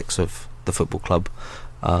those aspects of the football club.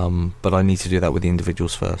 But I need to do that with the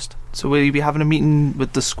individuals first. So will you be having a meeting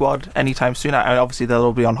with the squad anytime soon? I mean, obviously they'll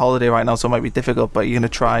all be on holiday right now, so it might be difficult, but you're going to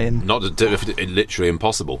try and... Literally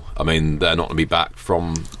impossible. I mean, they're not going to be back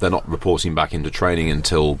they're not reporting back into training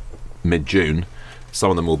until mid-June. Some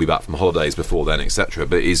of them will be back from holidays before then, etc.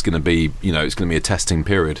 But it's going to be, you know, it's going to be a testing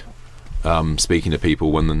period. Speaking to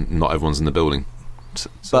people when not everyone's in the building.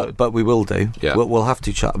 But we will do. Yeah. We'll have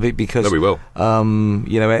to chat because we will.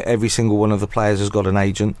 You know, every single one of the players has got an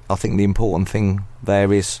agent. I think the important thing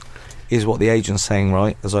there is what the agent's saying,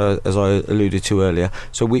 right? As I alluded to earlier.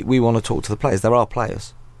 So we want to talk to the players. There are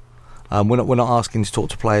players. We're not asking to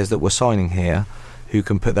talk to players that we're signing here who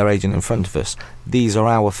can put their agent in front of us. These are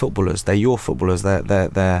our footballers. They're your footballers.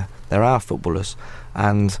 They're our footballers.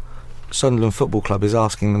 And Sunderland Football Club is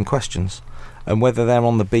asking them questions, and whether they're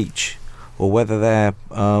on the beach or whether they're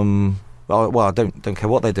I don't care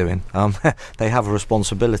what they're doing. They have a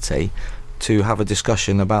responsibility to have a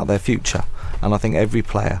discussion about their future, and I think every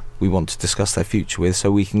player we want to discuss their future with,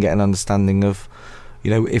 so we can get an understanding of,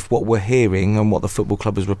 you know, if what we're hearing and what the football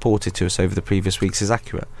club has reported to us over the previous weeks is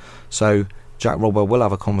accurate. So Jack Rodwell will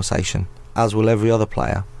have a conversation, as will every other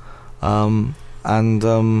player, and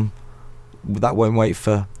that won't wait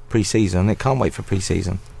for pre-season. It can't wait for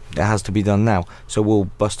pre-season. It has to be done now. So we'll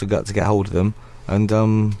bust a gut to get hold of them, and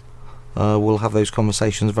we'll have those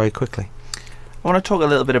conversations very quickly. I want to talk a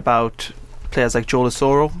little bit about players like Joe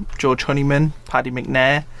Lasoro, George Honeyman, Paddy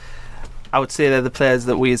McNair. I would say they're the players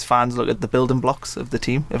that we as fans look at the building blocks of the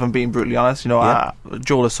team, if I'm being brutally honest. You know,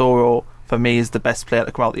 Joe Lasoro for me is the best player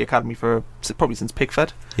to come out of the academy for probably since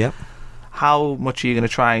Pickford. Yep. How much are you going to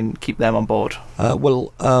try and keep them on board?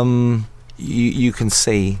 You can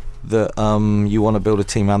see that you want to build a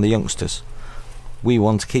team around the youngsters. We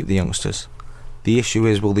want to keep the youngsters. The issue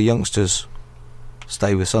is, will the youngsters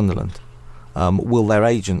stay with Sunderland? Will their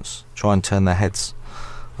agents try and turn their heads?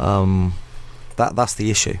 That's the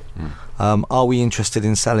issue. Are we interested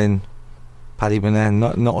in selling Paddy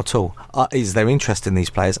McNair? Not at all. Is there interest in these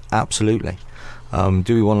players? Absolutely.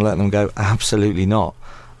 Do we want to let them go? Absolutely not.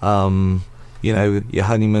 You know, your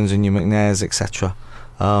Honeymans and your McNairs, etc.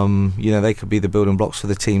 You know, they could be the building blocks for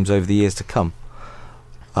the teams over the years to come.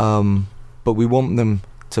 But we want them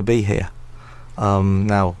to be here.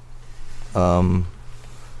 Now,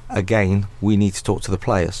 again, we need to talk to the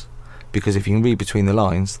players, because if you can read between the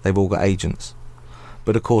lines, they've all got agents.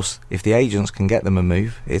 But of course, if the agents can get them a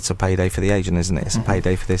move, it's a payday for the agent, isn't it? It's a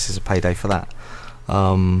payday for this, it's a payday for that.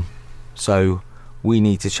 So we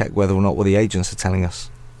need to check whether or not what the agents are telling us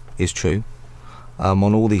is true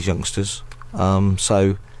on all these youngsters. Do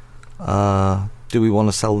we want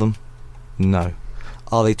to sell them? No.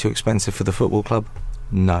 Are they too expensive for the football club?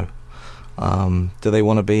 No. Do they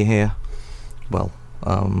want to be here? Well,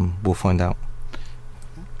 we'll find out.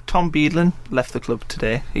 Tom Beadland left the club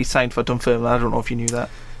today. He signed for Dunfermline. I don't know if you knew that.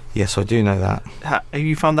 Yes, I do know that. Have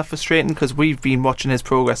you found that frustrating? Because we've been watching his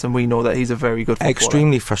progress and we know that he's a very good footballer.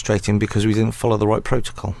 Extremely frustrating, because we didn't follow the right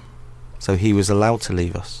protocol. So he was allowed to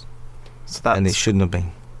leave us. And it shouldn't have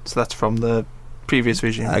been. So that's from the previous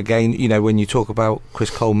regime. Again, you know, when you talk about Chris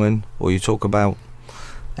Coleman or you talk about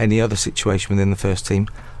any other situation within the first team,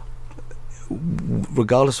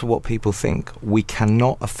 regardless of what people think, we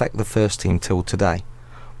cannot affect the first team till today.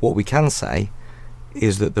 What we can say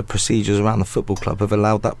is that the procedures around the football club have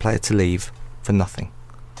allowed that player to leave for nothing.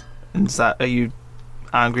 And are you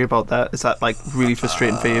angry about that? Is that like really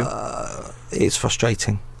frustrating for you? It's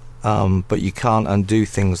frustrating, but you can't undo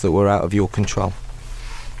things that were out of your control.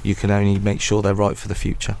 You can only make sure they're right for the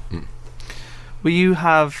future. Will you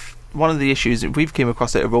have one of the issues we've came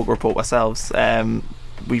across at a Roker Report ourselves?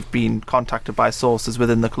 We've been contacted by sources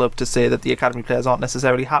within the club to say that the academy players aren't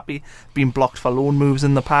necessarily happy, been blocked for loan moves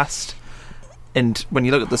in the past. And when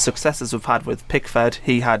you look at the successes we've had with Pickford,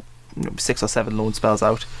 he had 6 or 7 loan spells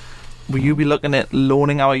out. Will you be looking at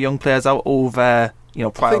loaning our young players out over,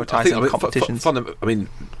 prioritising competitions? I mean,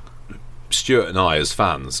 Stuart and I, as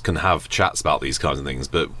fans, can have chats about these kinds of things,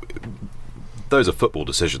 but those are football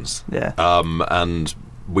decisions. Yeah. And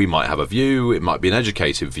we might have a view, it might be an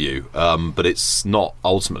educated view, but it's not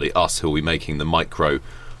ultimately us who will be making the micro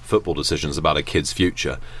football decisions, about a kid's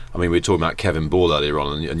future. I mean, we were talking about Kevin Ball earlier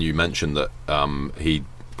on, and you mentioned that he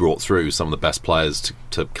brought through some of the best players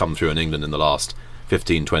to come through in England in the last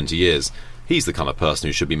 15, 20 years. He's the kind of person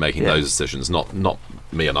who should be making those decisions, not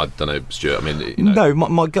me. And I don't know, Stuart. I mean, no,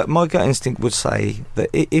 my gut instinct would say that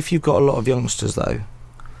if you've got a lot of youngsters, though,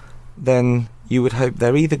 then you would hope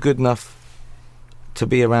they're either good enough to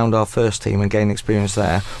be around our first team and gain experience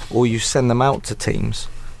there, or you send them out to teams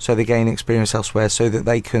so they gain experience elsewhere, so that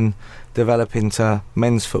they can develop into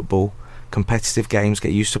men's football, competitive games,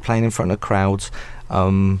 get used to playing in front of crowds,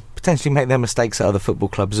 potentially make their mistakes at other football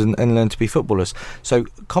clubs and learn to be footballers. So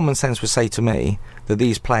common sense would say to me that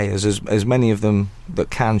these players, as many of them that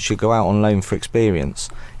can, should go out on loan for experience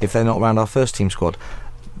if they're not around our first team squad.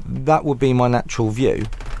 That would be my natural view.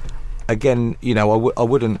 Again, I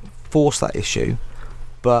wouldn't force that issue,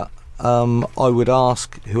 but I would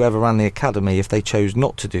ask whoever ran the academy, if they chose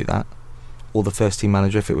not to do that, or the first team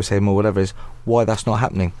manager, if it was him or whatever it is, why that's not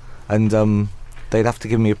happening. And they'd have to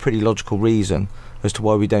give me a pretty logical reason as to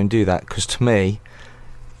why we don't do that, because to me,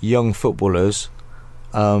 young footballers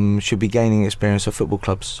should be gaining experience at football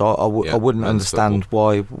clubs. So I wouldn't understand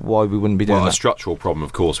why we wouldn't be doing that. Well, a structural problem,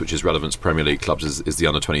 of course, which is relevant to Premier League clubs, is the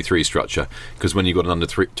under-23 structure, because when you've got an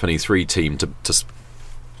under-23 team to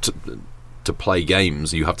play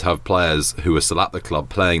games, you have to have players who are still at the club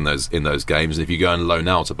playing in those games. And if you go and loan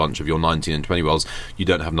out a bunch of your 19 and 20-year-olds, you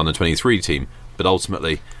don't have an under-23 team. But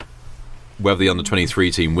ultimately, whether the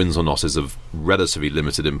under-23 team wins or not is of relatively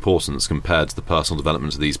limited importance compared to the personal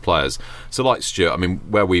development of these players. So like Stuart, I mean,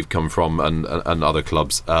 where we've come from and other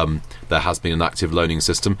clubs, there has been an active loaning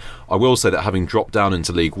system. I will say that having dropped down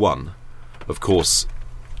into League One, of course,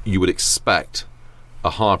 you would expect a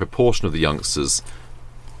higher proportion of the youngsters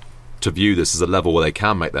to view this as a level where they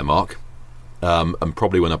can make their mark. And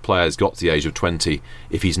probably when a player's got to the age of 20,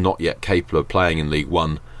 if he's not yet capable of playing in League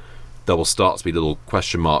One, there will start to be little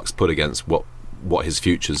question marks put against what his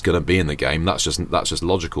future is going to be in the game. That's just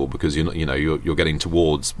logical, because you're getting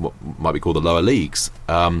towards what might be called the lower leagues.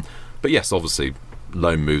 But yes, obviously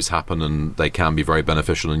loan moves happen and they can be very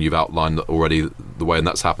beneficial, and you've outlined already the way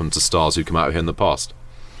that's happened to stars who come out here in the past.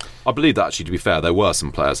 I believe that, actually, to be fair, there were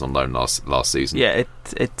some players on loan last season. Yeah,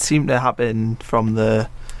 it seemed to happen from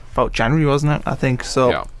about January, wasn't it? I think so.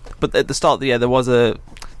 Yeah. But at the start of the year,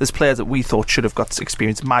 there's players that we thought should have got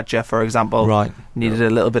experience. Madja, for example, needed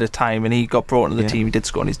a little bit of time, and he got brought into the team. He did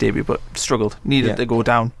score on his debut, but struggled. Needed to go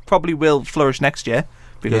down. Probably will flourish next year,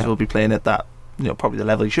 because we'll be playing at that, probably the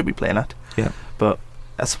level he should be playing at. Yeah. But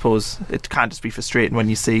I suppose it can just be frustrating when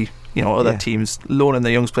you see, other teams loaning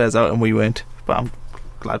their young players out and we weren't. But I'm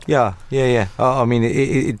glad. Yeah. I mean,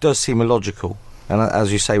 it does seem illogical, and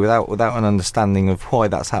as you say, without an understanding of why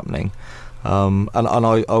that's happening. And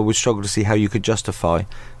I would struggle to see how you could justify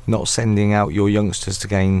not sending out your youngsters to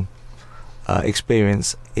gain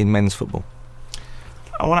experience in men's football.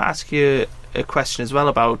 I want to ask you a question as well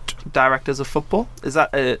about directors of football. Is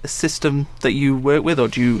that a system that you work with, or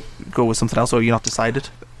do you go with something else, or are you not decided?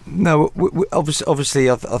 No, obviously,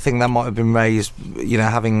 I think that might have been raised.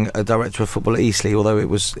 Having a director of football at Eastleigh, although it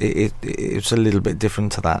was a little bit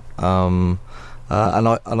different to that. And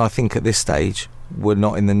I think at this stage, we're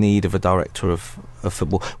not in the need of a director of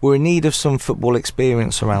football. We're in need of some football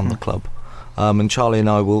experience around the club, and Charlie and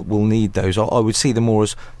I will need those. I would see them more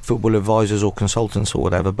as football advisors or consultants or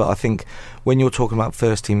whatever, but I think when you're talking about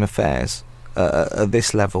first team affairs at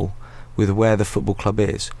this level, with where the football club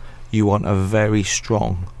is, you want a very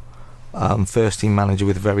strong first team manager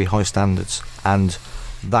with very high standards, and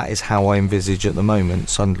that is how I envisage at the moment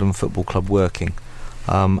Sunderland Football Club working.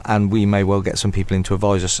 And we may well get some people in to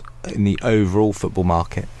advise us in the overall football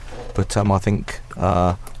market, but I think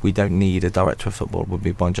we don't need a director of football, would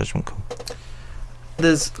be my judgment call.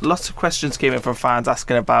 There's lots of questions came in from fans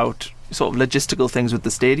asking about sort of logistical things with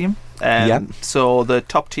the stadium. So the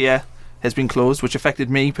top tier has been closed, which affected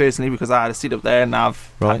me personally, because I had a seat up there and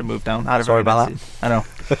I've had to move down. Sorry about that. I know.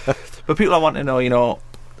 But people want to know,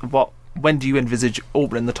 when do you envisage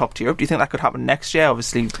opening the top tier up? Do you think that could happen next year?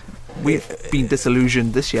 Obviously, we've been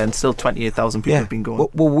disillusioned this year, and still 28,000 people have been going.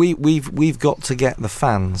 Well, we've got to get the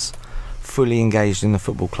fans fully engaged in the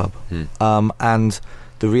football club, and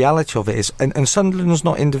the reality of it is, and Sunderland's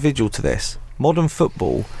not individual to this. Modern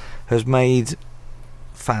football has made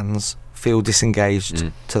fans feel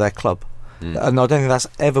disengaged to their club, and I don't think that's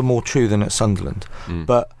ever more true than at Sunderland.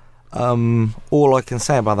 But all I can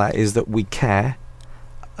say about that is that we care.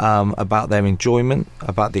 About their enjoyment,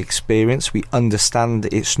 about the experience. We understand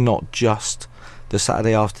that it's not just the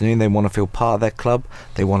Saturday afternoon. They want to feel part of their club.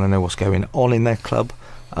 They want to know what's going on in their club,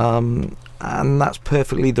 and that's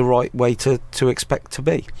perfectly the right way to expect to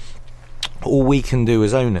be. All we can do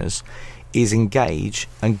as owners is engage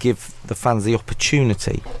and give the fans the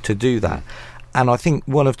opportunity to do that. And I think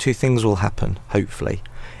one of two things will happen, hopefully.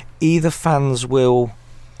 Either fans will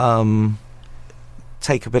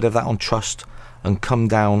take a bit of that on trust and come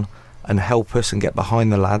down and help us and get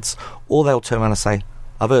behind the lads, or they'll turn around and say,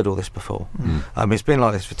 I've heard all this before. It's been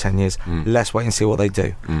like this for 10 years. Let's wait and see what they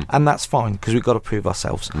do. And that's fine, because we've got to prove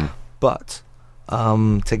ourselves. But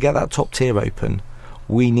to get that top tier open,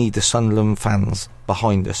 we need the Sunderland fans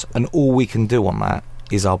behind us, and all we can do on that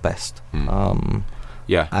is our best. And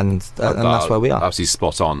that's where we are. Absolutely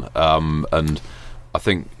spot on. And I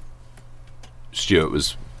think Stuart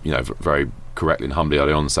was, very correctly and humbly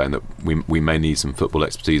early on saying that we may need some football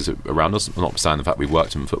expertise around us, notwithstanding the fact we've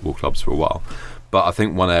worked in football clubs for a while. But I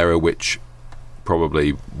think one area which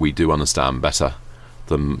probably we do understand better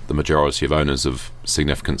than the majority of owners of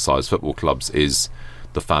significant sized football clubs is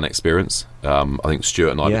the fan experience. I think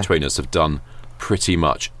Stuart and I between us have done pretty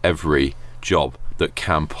much every job that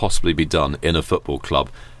can possibly be done in a football club,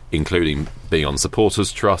 including being on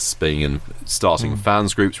supporters trusts, being in starting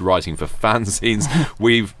fans groups, writing for fanzines.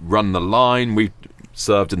 We've run the line, we've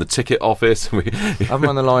served in the ticket office. I've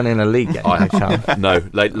run the line in a league game. No,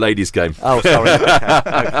 ladies game. Oh, sorry.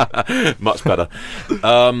 Okay. Much better.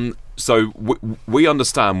 So we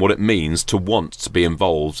understand what it means to want to be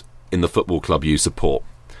involved in the football club you support.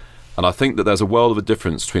 And I think that there's a world of a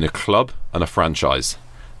difference between a club and a franchise.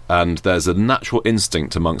 And there's a natural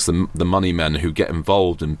instinct amongst the money men who get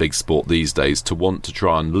involved in big sport these days to want to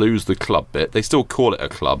try and lose the club bit. They still call it a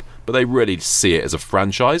club, but they really see it as a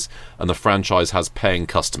franchise, and the franchise has paying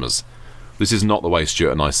customers. This is not the way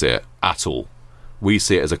Stuart and I see it at all. We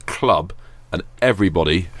see it as a club, and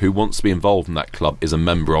everybody who wants to be involved in that club is a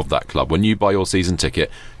member of that club. When you buy your season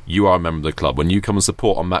ticket, you are a member of the club. When you come and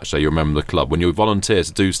support on match day, you're a member of the club. When you volunteer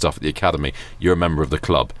to do stuff at the academy, you're a member of the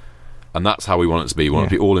club. And that's how we want it to be. We want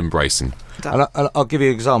to be all embracing. And I'll give you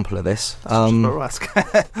an example of this. I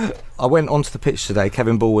went onto the pitch today.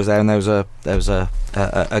 Kevin Ball was there, and there was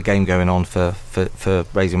a game going on for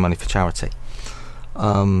raising money for charity.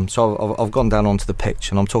 So I've gone down onto the pitch,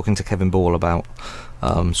 and I'm talking to Kevin Ball about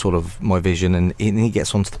sort of my vision, and he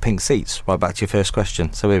gets onto the pink seats. Right back to your first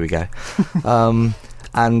question. So here we go.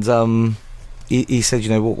 He said,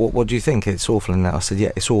 what do you think? It's awful in that. I said,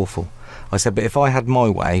 yeah, it's awful. I said, but if I had my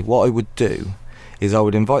way, what I would do is I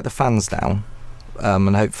would invite the fans down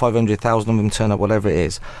and hope 500,000 of them turn up, whatever it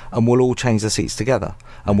is, and we'll all change the seats together,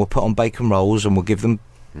 and we'll put on bacon rolls, and we'll give them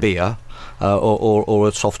beer or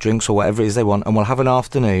a soft drinks or whatever it is they want, and we'll have an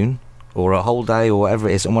afternoon or a whole day or whatever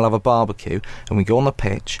it is, and we'll have a barbecue, and we go on the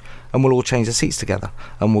pitch, and we'll all change the seats together,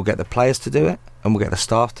 and we'll get the players to do it, and we'll get the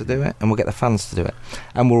staff to do it, and we'll get the fans to do it,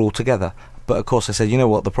 and we're all together. But of course I said, you know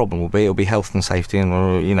what the problem will be? It'll be health and safety,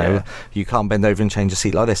 and you can't bend over and change a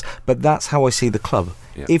seat like this. But that's how I see the club.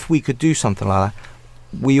 Yeah. If we could do something like that,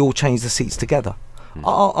 we all change the seats together.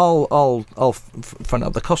 I'll front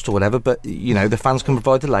up the cost or whatever, but the fans can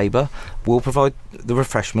provide the labour, we'll provide the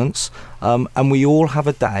refreshments, and we all have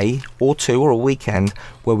a day or two or a weekend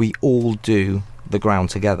where we all do the ground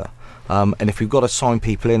together. And if we've got to sign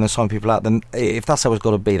people in and sign people out, then if that's how it's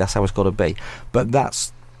got to be, that's how it's got to be. But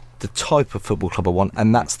that's the type of football club I want,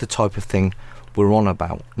 and that's the type of thing we're on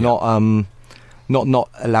about. Yeah. Not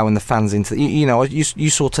allowing the fans into. You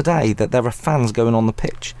saw today that there are fans going on the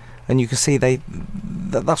pitch, and you can see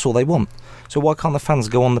that's all they want. So why can't the fans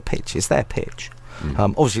go on the pitch? It's their pitch.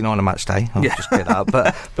 Obviously not on a match day. I'll just get that.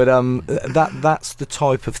 But that's the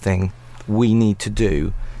type of thing we need to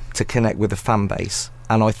do to connect with the fan base,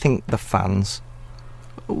 and I think the fans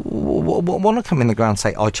want to come in the ground and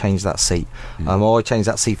say, I changed that seat, or I changed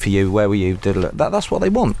that seat for you, where were you? That's what they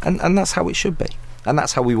want, and that's how it should be, and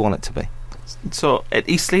that's how we want it to be. So at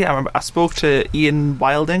Eastleigh, I remember I spoke to Ian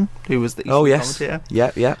Wilding, who was the Eastleigh commentator.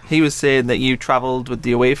 Yeah. He was saying that you travelled with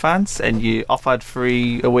the away fans and you offered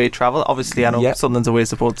free away travel. Obviously, I know Sunderland's away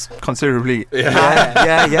support's considerably. Yeah.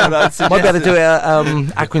 Might be able to do it at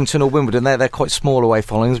Accrington or Wimbledon. They're quite small away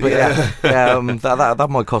followings, but that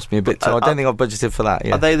might cost me a bit. So I don't think I've budgeted for that.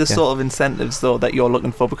 Yeah. Are they the sort of incentives though that you're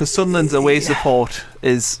looking for? Because Sunderland's away support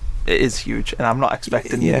is huge, and I'm not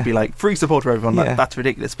expecting you to be like free support for everyone. That's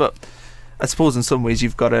ridiculous, but I suppose in some ways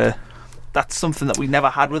you've got to. That's something that we never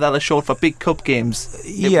had with Aldershot for big cup games.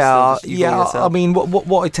 I mean,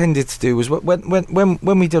 what I tended to do was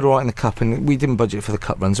when we did all right in the cup, and we didn't budget for the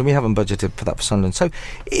cup runs, and we haven't budgeted for that for Sunderland. So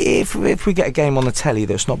if we get a game on the telly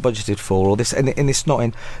that's not budgeted for, or this and it's not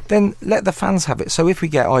in, then let the fans have it. So if we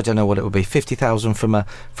get, I don't know what it would be, 50,000 from an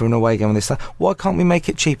away game on this, why can't we make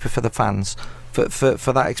it cheaper for the fans for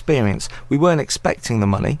that experience? We weren't expecting the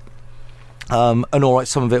money. And all right,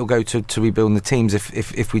 some of it will go to rebuilding the teams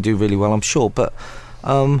if we do really well, I'm sure. But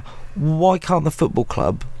why can't the football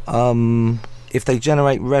club, if they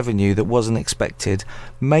generate revenue that wasn't expected,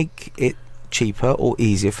 make it cheaper or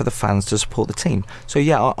easier for the fans to support the team? So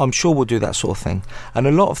yeah, I'm sure we'll do that sort of thing. And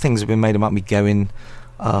a lot of things have been made about me going,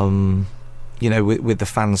 with the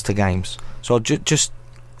fans to games. So I'll just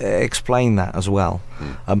explain that as well.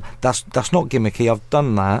 That's not gimmicky. I've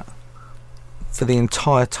done that for the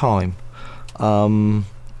entire time. And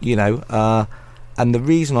the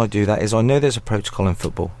reason I do that is I know there's a protocol in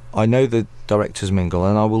football. I know the directors mingle,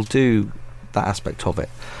 and I will do that aspect of it.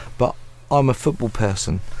 But I'm a football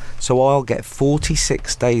person, so I'll get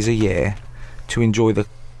 46 days a year to enjoy the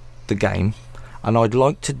game, and I'd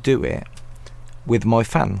like to do it with my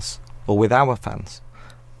fans, or with our fans,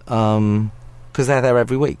 because they're there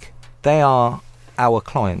every week. They are our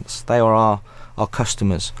clients. They are our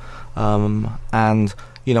customers. And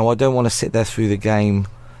I don't want to sit there through the game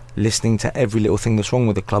listening to every little thing that's wrong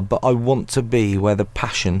with the club, but I want to be where the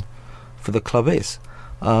passion for the club is.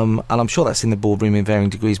 And I'm sure that's in the boardroom in varying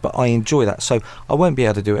degrees, but I enjoy that. So I won't be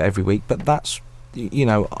able to do it every week, but that's,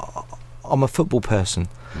 I'm a football person.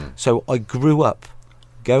 So I grew up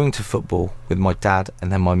going to football with my dad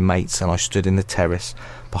and then my mates, and I stood in the terrace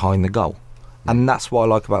behind the goal. And that's what I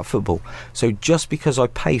like about football. So just because I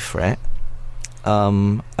pay for it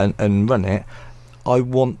and run it, I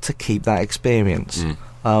want to keep that experience.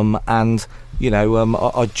 I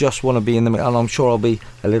just want to be in the, and I'm sure I'll be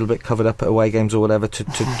a little bit covered up at away games or whatever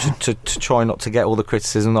to try not to get all the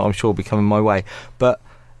criticism that I'm sure will be coming my way. But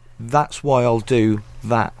that's why I'll do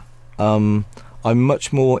that. I'm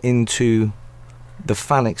much more into the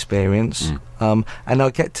fan experience, and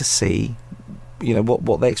I get to see,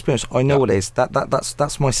 what they experience. I know what it is.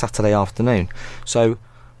 That's my Saturday afternoon. So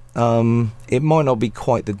it might not be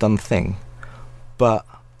quite the done thing, but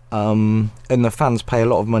and the fans pay a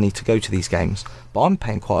lot of money to go to these games, but I'm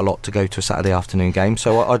paying quite a lot to go to a Saturday afternoon game,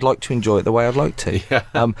 so I'd like to enjoy it the way I'd like to.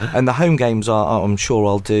 And the home games I'm sure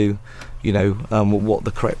I'll do what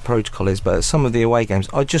the correct protocol is, but some of the away games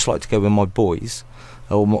I'd just like to go with my boys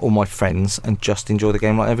or my friends and just enjoy the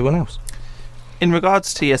game like everyone else. In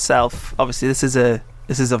regards to yourself, obviously this is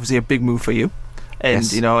obviously a big move for you.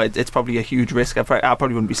 And yes. It's probably a huge risk. I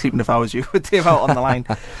probably wouldn't be sleeping if I was you with the amount on the line.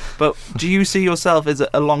 But do you see yourself as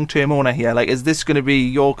a long-term owner here? Like, is this going to be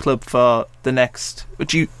your club for the next?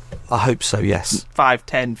 I hope so. Yes. 5,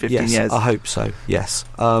 10, 15 years. I hope so. Yes.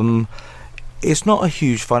 It's not a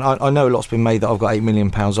huge fine. I know a lot's been made that I've got £8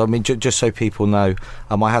 million. I mean, just so people know,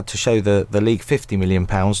 I had to show the league £50 million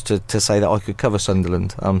to say that I could cover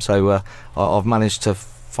Sunderland. So I've managed to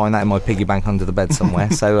find that in my piggy bank under the bed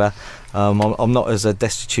somewhere. So I'm not as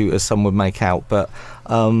destitute as some would make out, but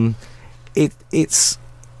it's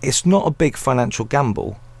not a big financial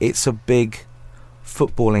gamble. It's a big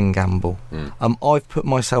footballing gamble. I've put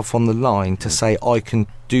myself on the line to say I can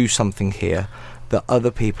do something here that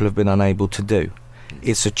other people have been unable to do.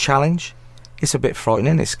 It's a challenge. It's a bit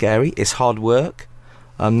frightening. It's scary. It's hard work.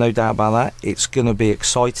 No doubt about that. It's going to be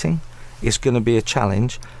exciting. It's going to be a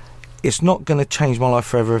challenge. It's not going to change my life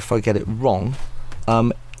forever if I get it wrong.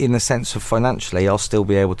 In the sense of financially, I'll still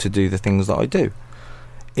be able to do the things that I do.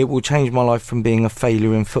 It will change my life from being a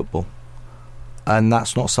failure in football, and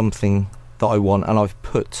that's not something that I want. And I've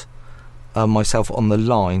put myself on the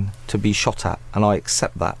line to be shot at, and I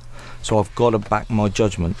accept that. So I've got to back my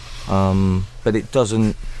judgment. But it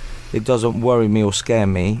doesn't worry me or scare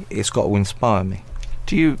me. It's got to inspire me.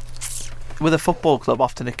 Do you, with a football club,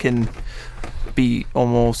 often it can be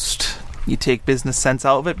almost, you take business sense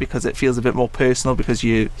out of it because it feels a bit more personal, because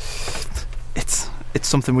it's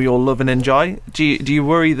something we all love and enjoy. Do you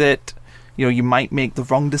worry that you might make the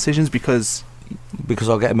wrong decisions because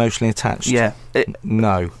I'll get emotionally attached? Yeah.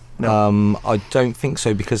 No. I don't think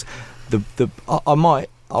so, because I might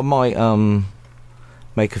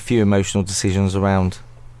make a few emotional decisions around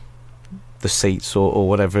the seats or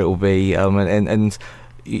whatever it will be, and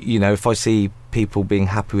if I see people being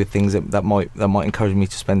happy with things, that might encourage me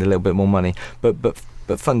to spend a little bit more money. But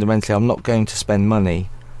fundamentally, I'm not going to spend money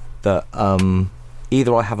that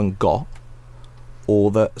either I haven't got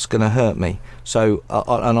or that's going to hurt me. So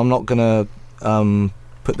and I'm not going to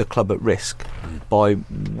put the club at risk by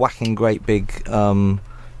whacking great big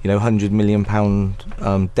 £100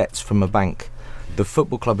 million debts from a bank. The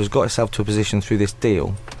football club has got itself to a position through this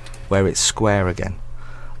deal where it's square again.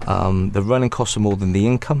 The running costs are more than the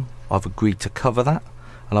income. I've agreed to cover that,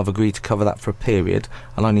 and I've agreed to cover that for a period,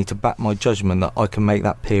 and I need to back my judgment that I can make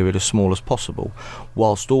that period as small as possible,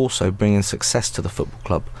 whilst also bringing success to the football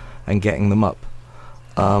club and getting them up.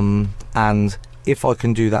 And if I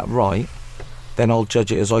can do that right, then I'll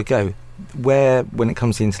judge it as I go. when it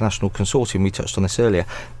comes to the international consortium, we touched on this earlier,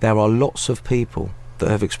 there are lots of people that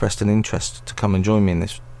have expressed an interest to come and join me in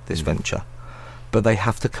this venture, but they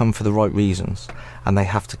have to come for the right reasons, and they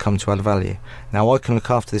have to come to add value. Now, I can look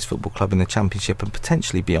after this football club in the Championship and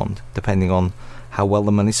potentially beyond, depending on how well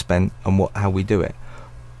the money's spent and how we do it.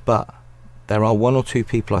 But there are one or two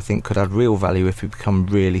people I think could add real value if we become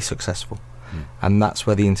really successful. And that's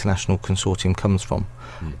where the international consortium comes from.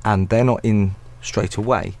 And they're not in straight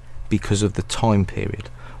away because of the time period.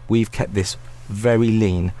 We've kept this very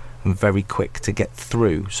lean and very quick to get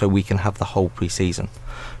through so we can have the whole pre-season.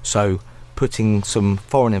 So putting some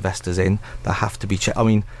foreign investors in that have to be checked. I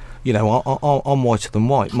mean, you know, I'm whiter than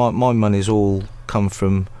white. My money's all come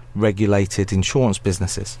from regulated insurance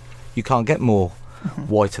businesses. You can't get more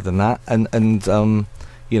whiter than that. And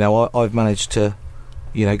you know, I've managed to,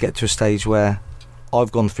 you know, get to a stage where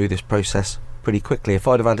I've gone through this process pretty quickly. If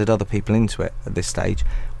I'd have added other people into it at this stage,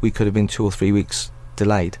 we could have been 2 or 3 weeks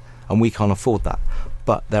delayed, and we can't afford that.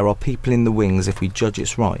 But there are people in the wings, if we judge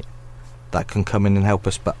it's right, that can come in and help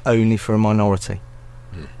us, but only for a minority,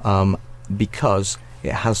 because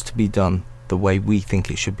it has to be done the way we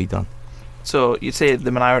think it should be done. So you say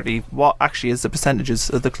the minority. What actually is the percentages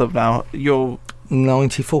of the club now? You're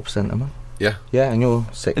 94%, am I? Yeah. Yeah, and you're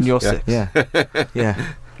 6. And you're 6. Yeah.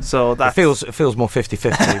 Yeah. So that it feels more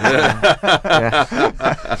 50-50.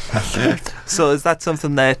 Yeah. So is that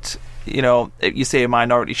something that, you know, if you say a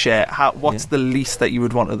minority share, what's the least that you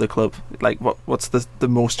would want of the club? Like, what's the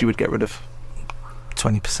most you would get rid of?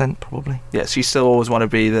 20% probably. Yeah, so you still always want to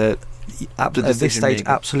be the at this stage maker.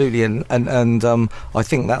 Absolutely, and I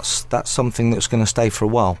think that's something that's going to stay for a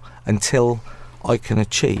while until I can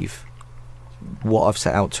achieve what I've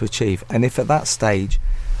set out to achieve. And if at that stage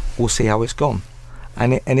we'll see how it's gone,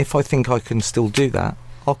 and if I think I can still do that,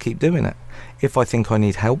 I'll keep doing it. If I think I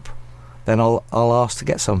need help, then I'll ask to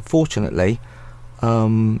get some. Fortunately,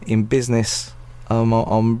 in business,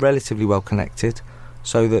 I'm relatively well connected,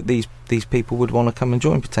 so that these people would want to come and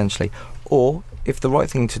join potentially. Or if the right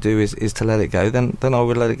thing to do is to let it go, then I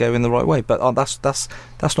would let it go in the right way. But that's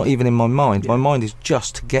not even in my mind. My mind is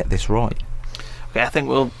just to get this right. Okay, I think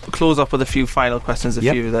we'll close up with a few final questions,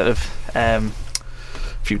 few that have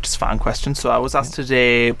few just fan questions. So I was asked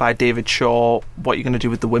today by David Shaw what you're going to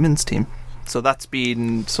do with the women's team. So that's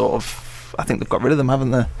been sort of, I think they've got rid of them,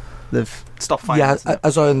 haven't they? They've stopped financing. Yeah,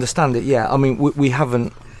 as I understand it, yeah. I mean, we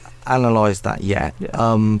haven't analysed that yet. Yeah.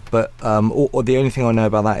 But the only thing I know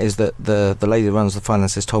about that is that the lady that runs the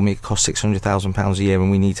finances told me it costs £600,000 a year,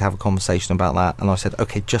 and we need to have a conversation about that. And I said,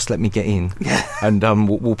 okay, just let me get in, and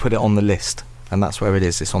we'll put it on the list. And that's where it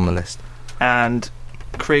is. It's on the list. And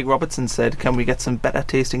Craig Robertson said, "Can we get some better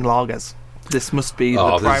tasting lagers?" This must be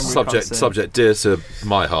the primary subject dear to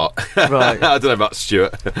my heart. Right. I don't know about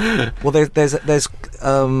Stuart. Well, there's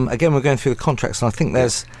again, we're going through the contracts, and I think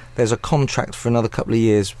there's a contract for another couple of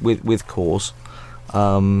years with Coors.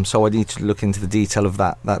 So I need to look into the detail of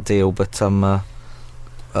that deal. But I'm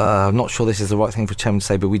not sure this is the right thing for Chairman to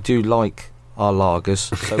say. But we do like our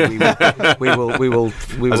lagers, so we will.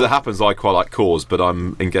 As it happens, I quite like Coors, but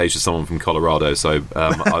I'm engaged with someone from Colorado, so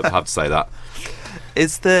I have to say that.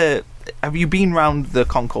 Have you been round the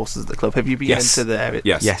concourses at the club? Have you been into the area?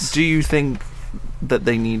 Yes. Do you think that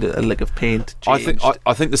they need a lick of paint changed?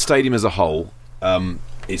 I think the stadium as a whole,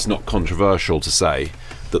 it's not controversial to say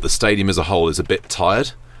that the stadium as a whole is a bit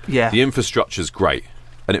tired. Yeah. The infrastructure's great,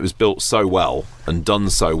 and it was built so well and done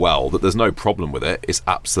so well that there's no problem with it. It's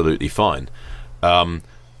absolutely fine.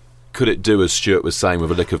 Could it do, as Stuart was saying,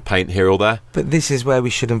 with a lick of paint here or there? But this is where we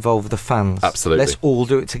should involve the fans. Absolutely. Let's all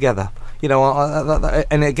do it together. You know,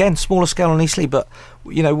 and again, smaller scale on Eastleigh, but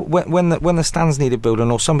you know, when the stands needed building,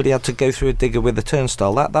 or somebody had to go through a digger with a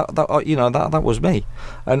turnstile, that was me,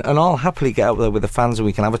 and I'll happily get out there with the fans, and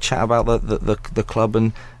we can have a chat about the club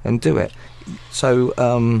and do it. So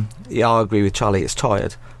I agree with Charlie. It's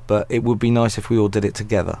tired, but it would be nice if we all did it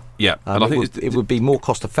together. Yeah, and I think it would be more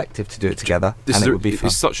cost effective to do it together, and it would be fun.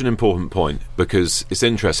 It's such an important point, because it's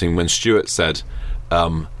interesting when Stuart said,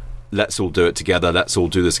 let's all do it together, let's all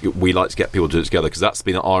do this. We like to get people to do it together, because that's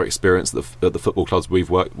been our experience at the football clubs we've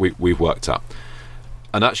worked at.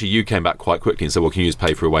 And actually you came back quite quickly and said, well, can you just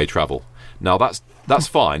pay for away travel? Now that's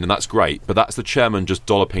fine and that's great, but that's the chairman just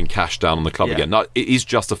dolloping cash down on the club again. Now, it is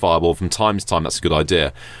justifiable from time to time, that's a good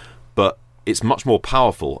idea, but it's much more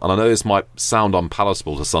powerful. And I know this might sound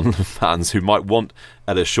unpalatable to some fans who might want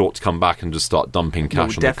Ellis Short to come back and just start dumping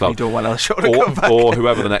cash on the club. Don't want Ellis Short to come back. Or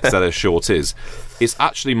whoever the next Ellis Short is. It's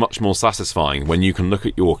actually much more satisfying when you can look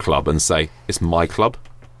at your club and say, it's my club.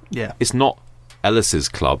 Yeah. It's not Ellis's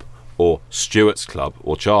club or Stuart's club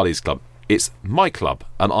or Charlie's club. It's my club,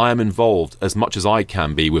 and I am involved as much as I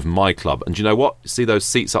can be with my club. And do you know what? See those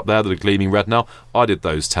seats up there that are gleaming red now? I did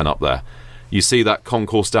those 10 up there. You see that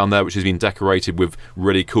concourse down there, which has been decorated with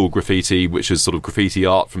really cool graffiti, which is sort of graffiti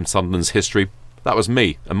art from Sunderland's history. That was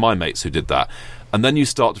me and my mates who did that. And then you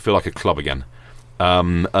start to feel like a club again.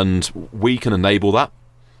 And we can enable that,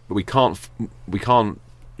 but we can't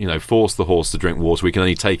force the horse to drink water. We can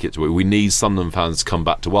only take it to it. We need Sunderland fans to come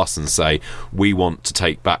back to us and say, we want to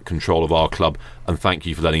take back control of our club, and thank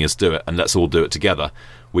you for letting us do it, and let's all do it together.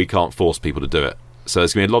 We can't force people to do it. So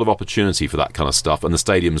there's going to be a lot of opportunity for that kind of stuff, and the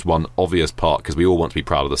stadium's one obvious part, because we all want to be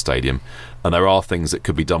proud of the stadium, and there are things that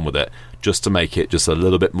could be done with it just to make it just a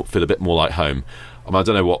little bit feel a bit more like home. I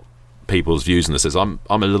don't know what people's views on this is. I'm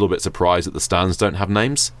a little bit surprised that the stands don't have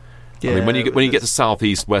names. Yeah, I mean, when you get to south,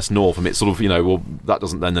 east, west, north, it's sort of that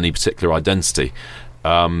doesn't lend any particular identity.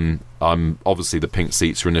 Obviously the pink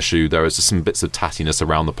seats are an issue. There is just some bits of tattiness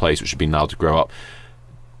around the place which should be allowed to grow up.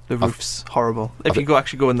 The roof's horrible. If you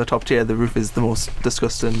actually go in the top tier, the roof is the most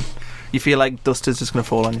disgusting. You feel like dust is just going to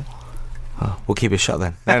fall on you. Oh, we'll keep it shut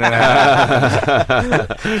then. No.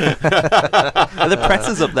 The press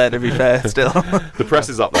is up there, to be fair, still. The press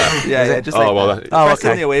is up there. Yeah, just press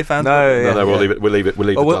in the away fans. No, we'll leave it. We'll leave the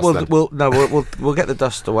dust then. We'll get the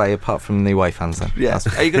dust away apart from the away fans then. Yeah.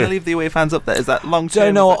 Are you going to leave the away fans up there? Is that long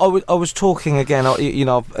term? No, I was talking again.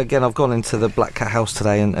 I've gone into the Black Cat House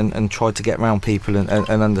today and tried to get around people and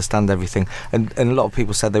understand everything. And a lot of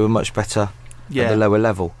people said they were much better at the lower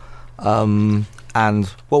level. And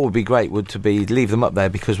what would be great would to be leave them up there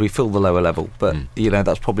because we fill the lower level, but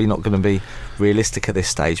that's probably not going to be realistic at this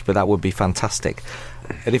stage, but that would be fantastic.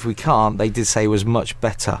 And if we can't, they did say it was much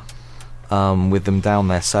better with them down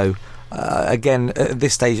there. So again, at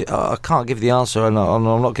this stage I can't give the answer, and I'm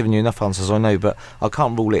not giving you enough answers, I know, but I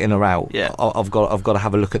can't rule it in or out. I've got to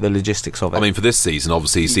have a look at the logistics of it. I mean, for this season,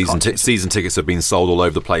 obviously season tickets have been sold all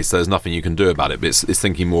over the place, so there's nothing you can do about it, but it's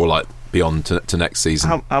thinking more like beyond to next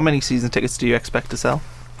season. How many season tickets do you expect to sell?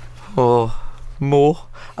 Or more?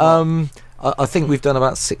 I think we've done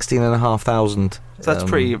about 16,500. So that's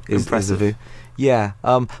pretty impressive. Yeah,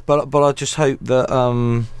 but I just hope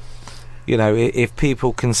that if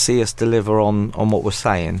people can see us deliver on what we're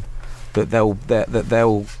saying, that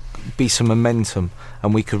there'll be some momentum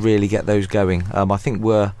and we could really get those going. I think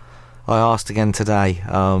I asked again today,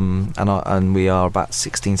 and we are about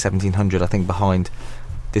 1,700 I think behind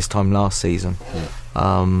this time last season.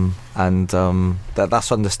 That's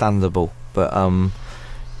understandable, but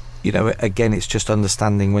again, it's just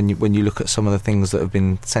understanding when you look at some of the things that have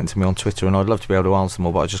been sent to me on Twitter, and I'd love to be able to answer them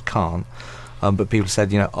all, but I just can't. But people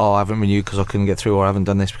said, I haven't renewed because I couldn't get through, or I haven't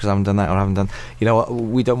done this because I haven't done that, or I haven't done.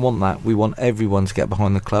 We don't want that. We want everyone to get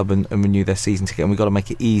behind the club and renew their season ticket, and we've got to make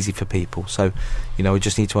it easy for people. So, we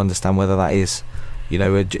just need to understand whether that is,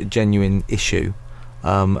 a genuine issue,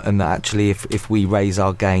 and that actually, if we raise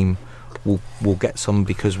our game, we'll get some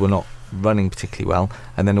because we're not running particularly well,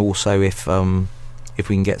 and then also if we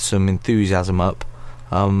can get some enthusiasm up.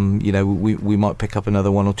 We might pick up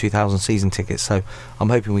another 1,000 or 2,000 season tickets. So I'm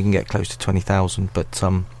hoping we can get close to 20,000. But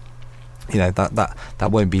that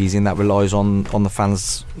won't be easy, and that relies on the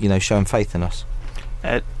fans, showing faith in us.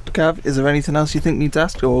 Gav, is there anything else you think needs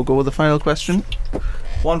asked, or we'll go with the final question?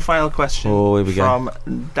 One final question here we go. From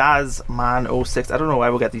Dazman06. I don't know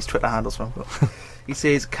where we'll get these Twitter handles from, but he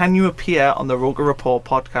says, "Can you appear on the Roker Report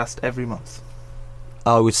podcast every month?"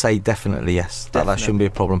 I would say definitely yes. That shouldn't be a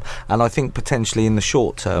problem. And I think potentially in the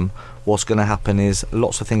short term, what's going to happen is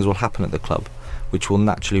lots of things will happen at the club, which will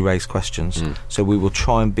naturally raise questions. So we will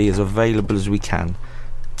try and be as available as we can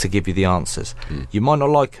to give you the answers. You might not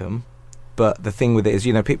like them, but the thing with it is,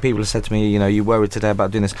 people have said to me, you worried today about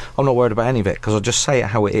doing this. I'm not worried about any of it because I just say it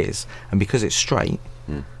how it is, and because it's straight,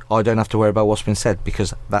 I don't have to worry about what's been said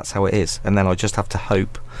because that's how it is. And then I just have to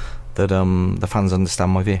hope that the fans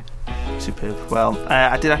understand my view. Superb. Well,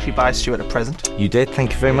 I did actually buy Stuart a present. You did?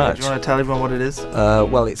 Thank you very much. Do you want to tell everyone what it is?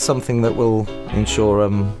 Well, it's something that will ensure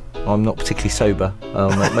I'm not particularly sober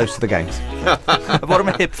at most of the games. I bought him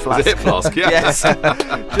a hip flask. A hip flask, yeah. Yes.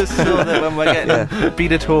 Just so that when we're getting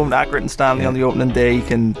beat at home to Accrington Stanley on the opening day, you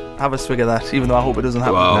can have a swig of that, even though I hope it doesn't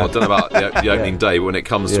happen. Well, I don't know about the opening day, but when it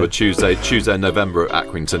comes to a Tuesday in November at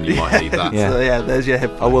Accrington, you might need that. So there's your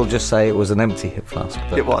hip flask. I will just say it was an empty hip flask.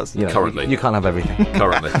 But, it was. Currently. You can't have everything.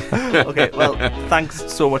 Currently. Okay, well,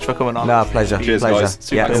 thanks so much for coming on. No, pleasure. Cheers,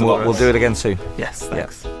 guys. Yeah, and we'll do it again soon. Yes,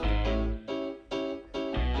 thanks. Yeah.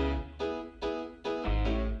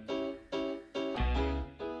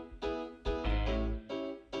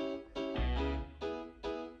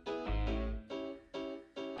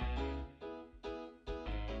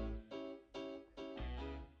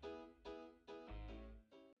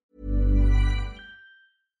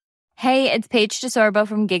 Hey, it's Paige DeSorbo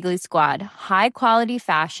from Giggly Squad. High quality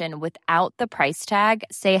fashion without the price tag.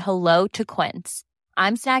 Say hello to Quince.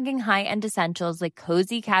 I'm snagging high-end essentials like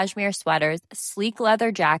cozy cashmere sweaters, sleek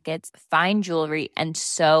leather jackets, fine jewelry, and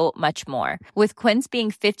so much more. With Quince being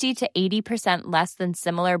 50 to 80% less than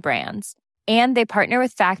similar brands. And they partner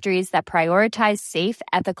with factories that prioritize safe,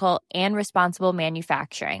 ethical, and responsible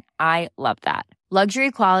manufacturing. I love that.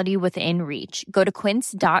 Luxury quality within reach. Go to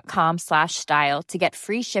quince.com/style to get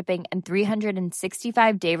free shipping and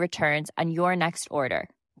 365-day returns on your next order.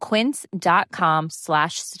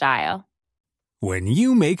 Quince.com/style. When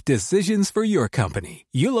you make decisions for your company,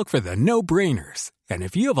 you look for the no-brainers. And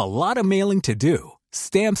if you have a lot of mailing to do,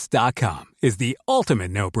 Stamps.com is the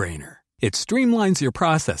ultimate no-brainer. It streamlines your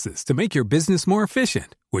processes to make your business more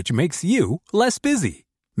efficient, which makes you less busy.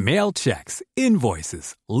 Mail checks,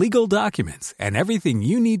 invoices, legal documents, and everything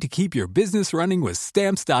you need to keep your business running with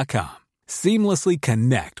Stamps.com. Seamlessly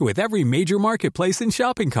connect with every major marketplace and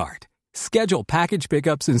shopping cart. Schedule package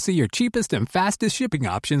pickups and see your cheapest and fastest shipping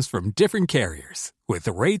options from different carriers, with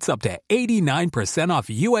rates up to 89% off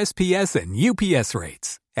USPS and UPS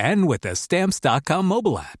rates. And with the Stamps.com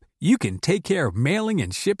mobile app, you can take care of mailing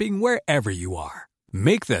and shipping wherever you are.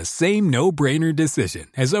 Make the same no-brainer decision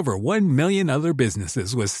as over 1 million other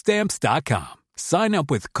businesses with Stamps.com. Sign up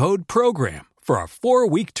with code PROGRAM for a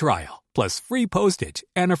 4-week trial, plus free postage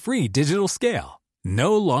and a free digital scale.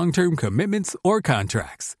 No long-term commitments or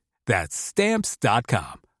contracts. That's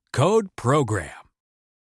Stamps.com. Code PROGRAM.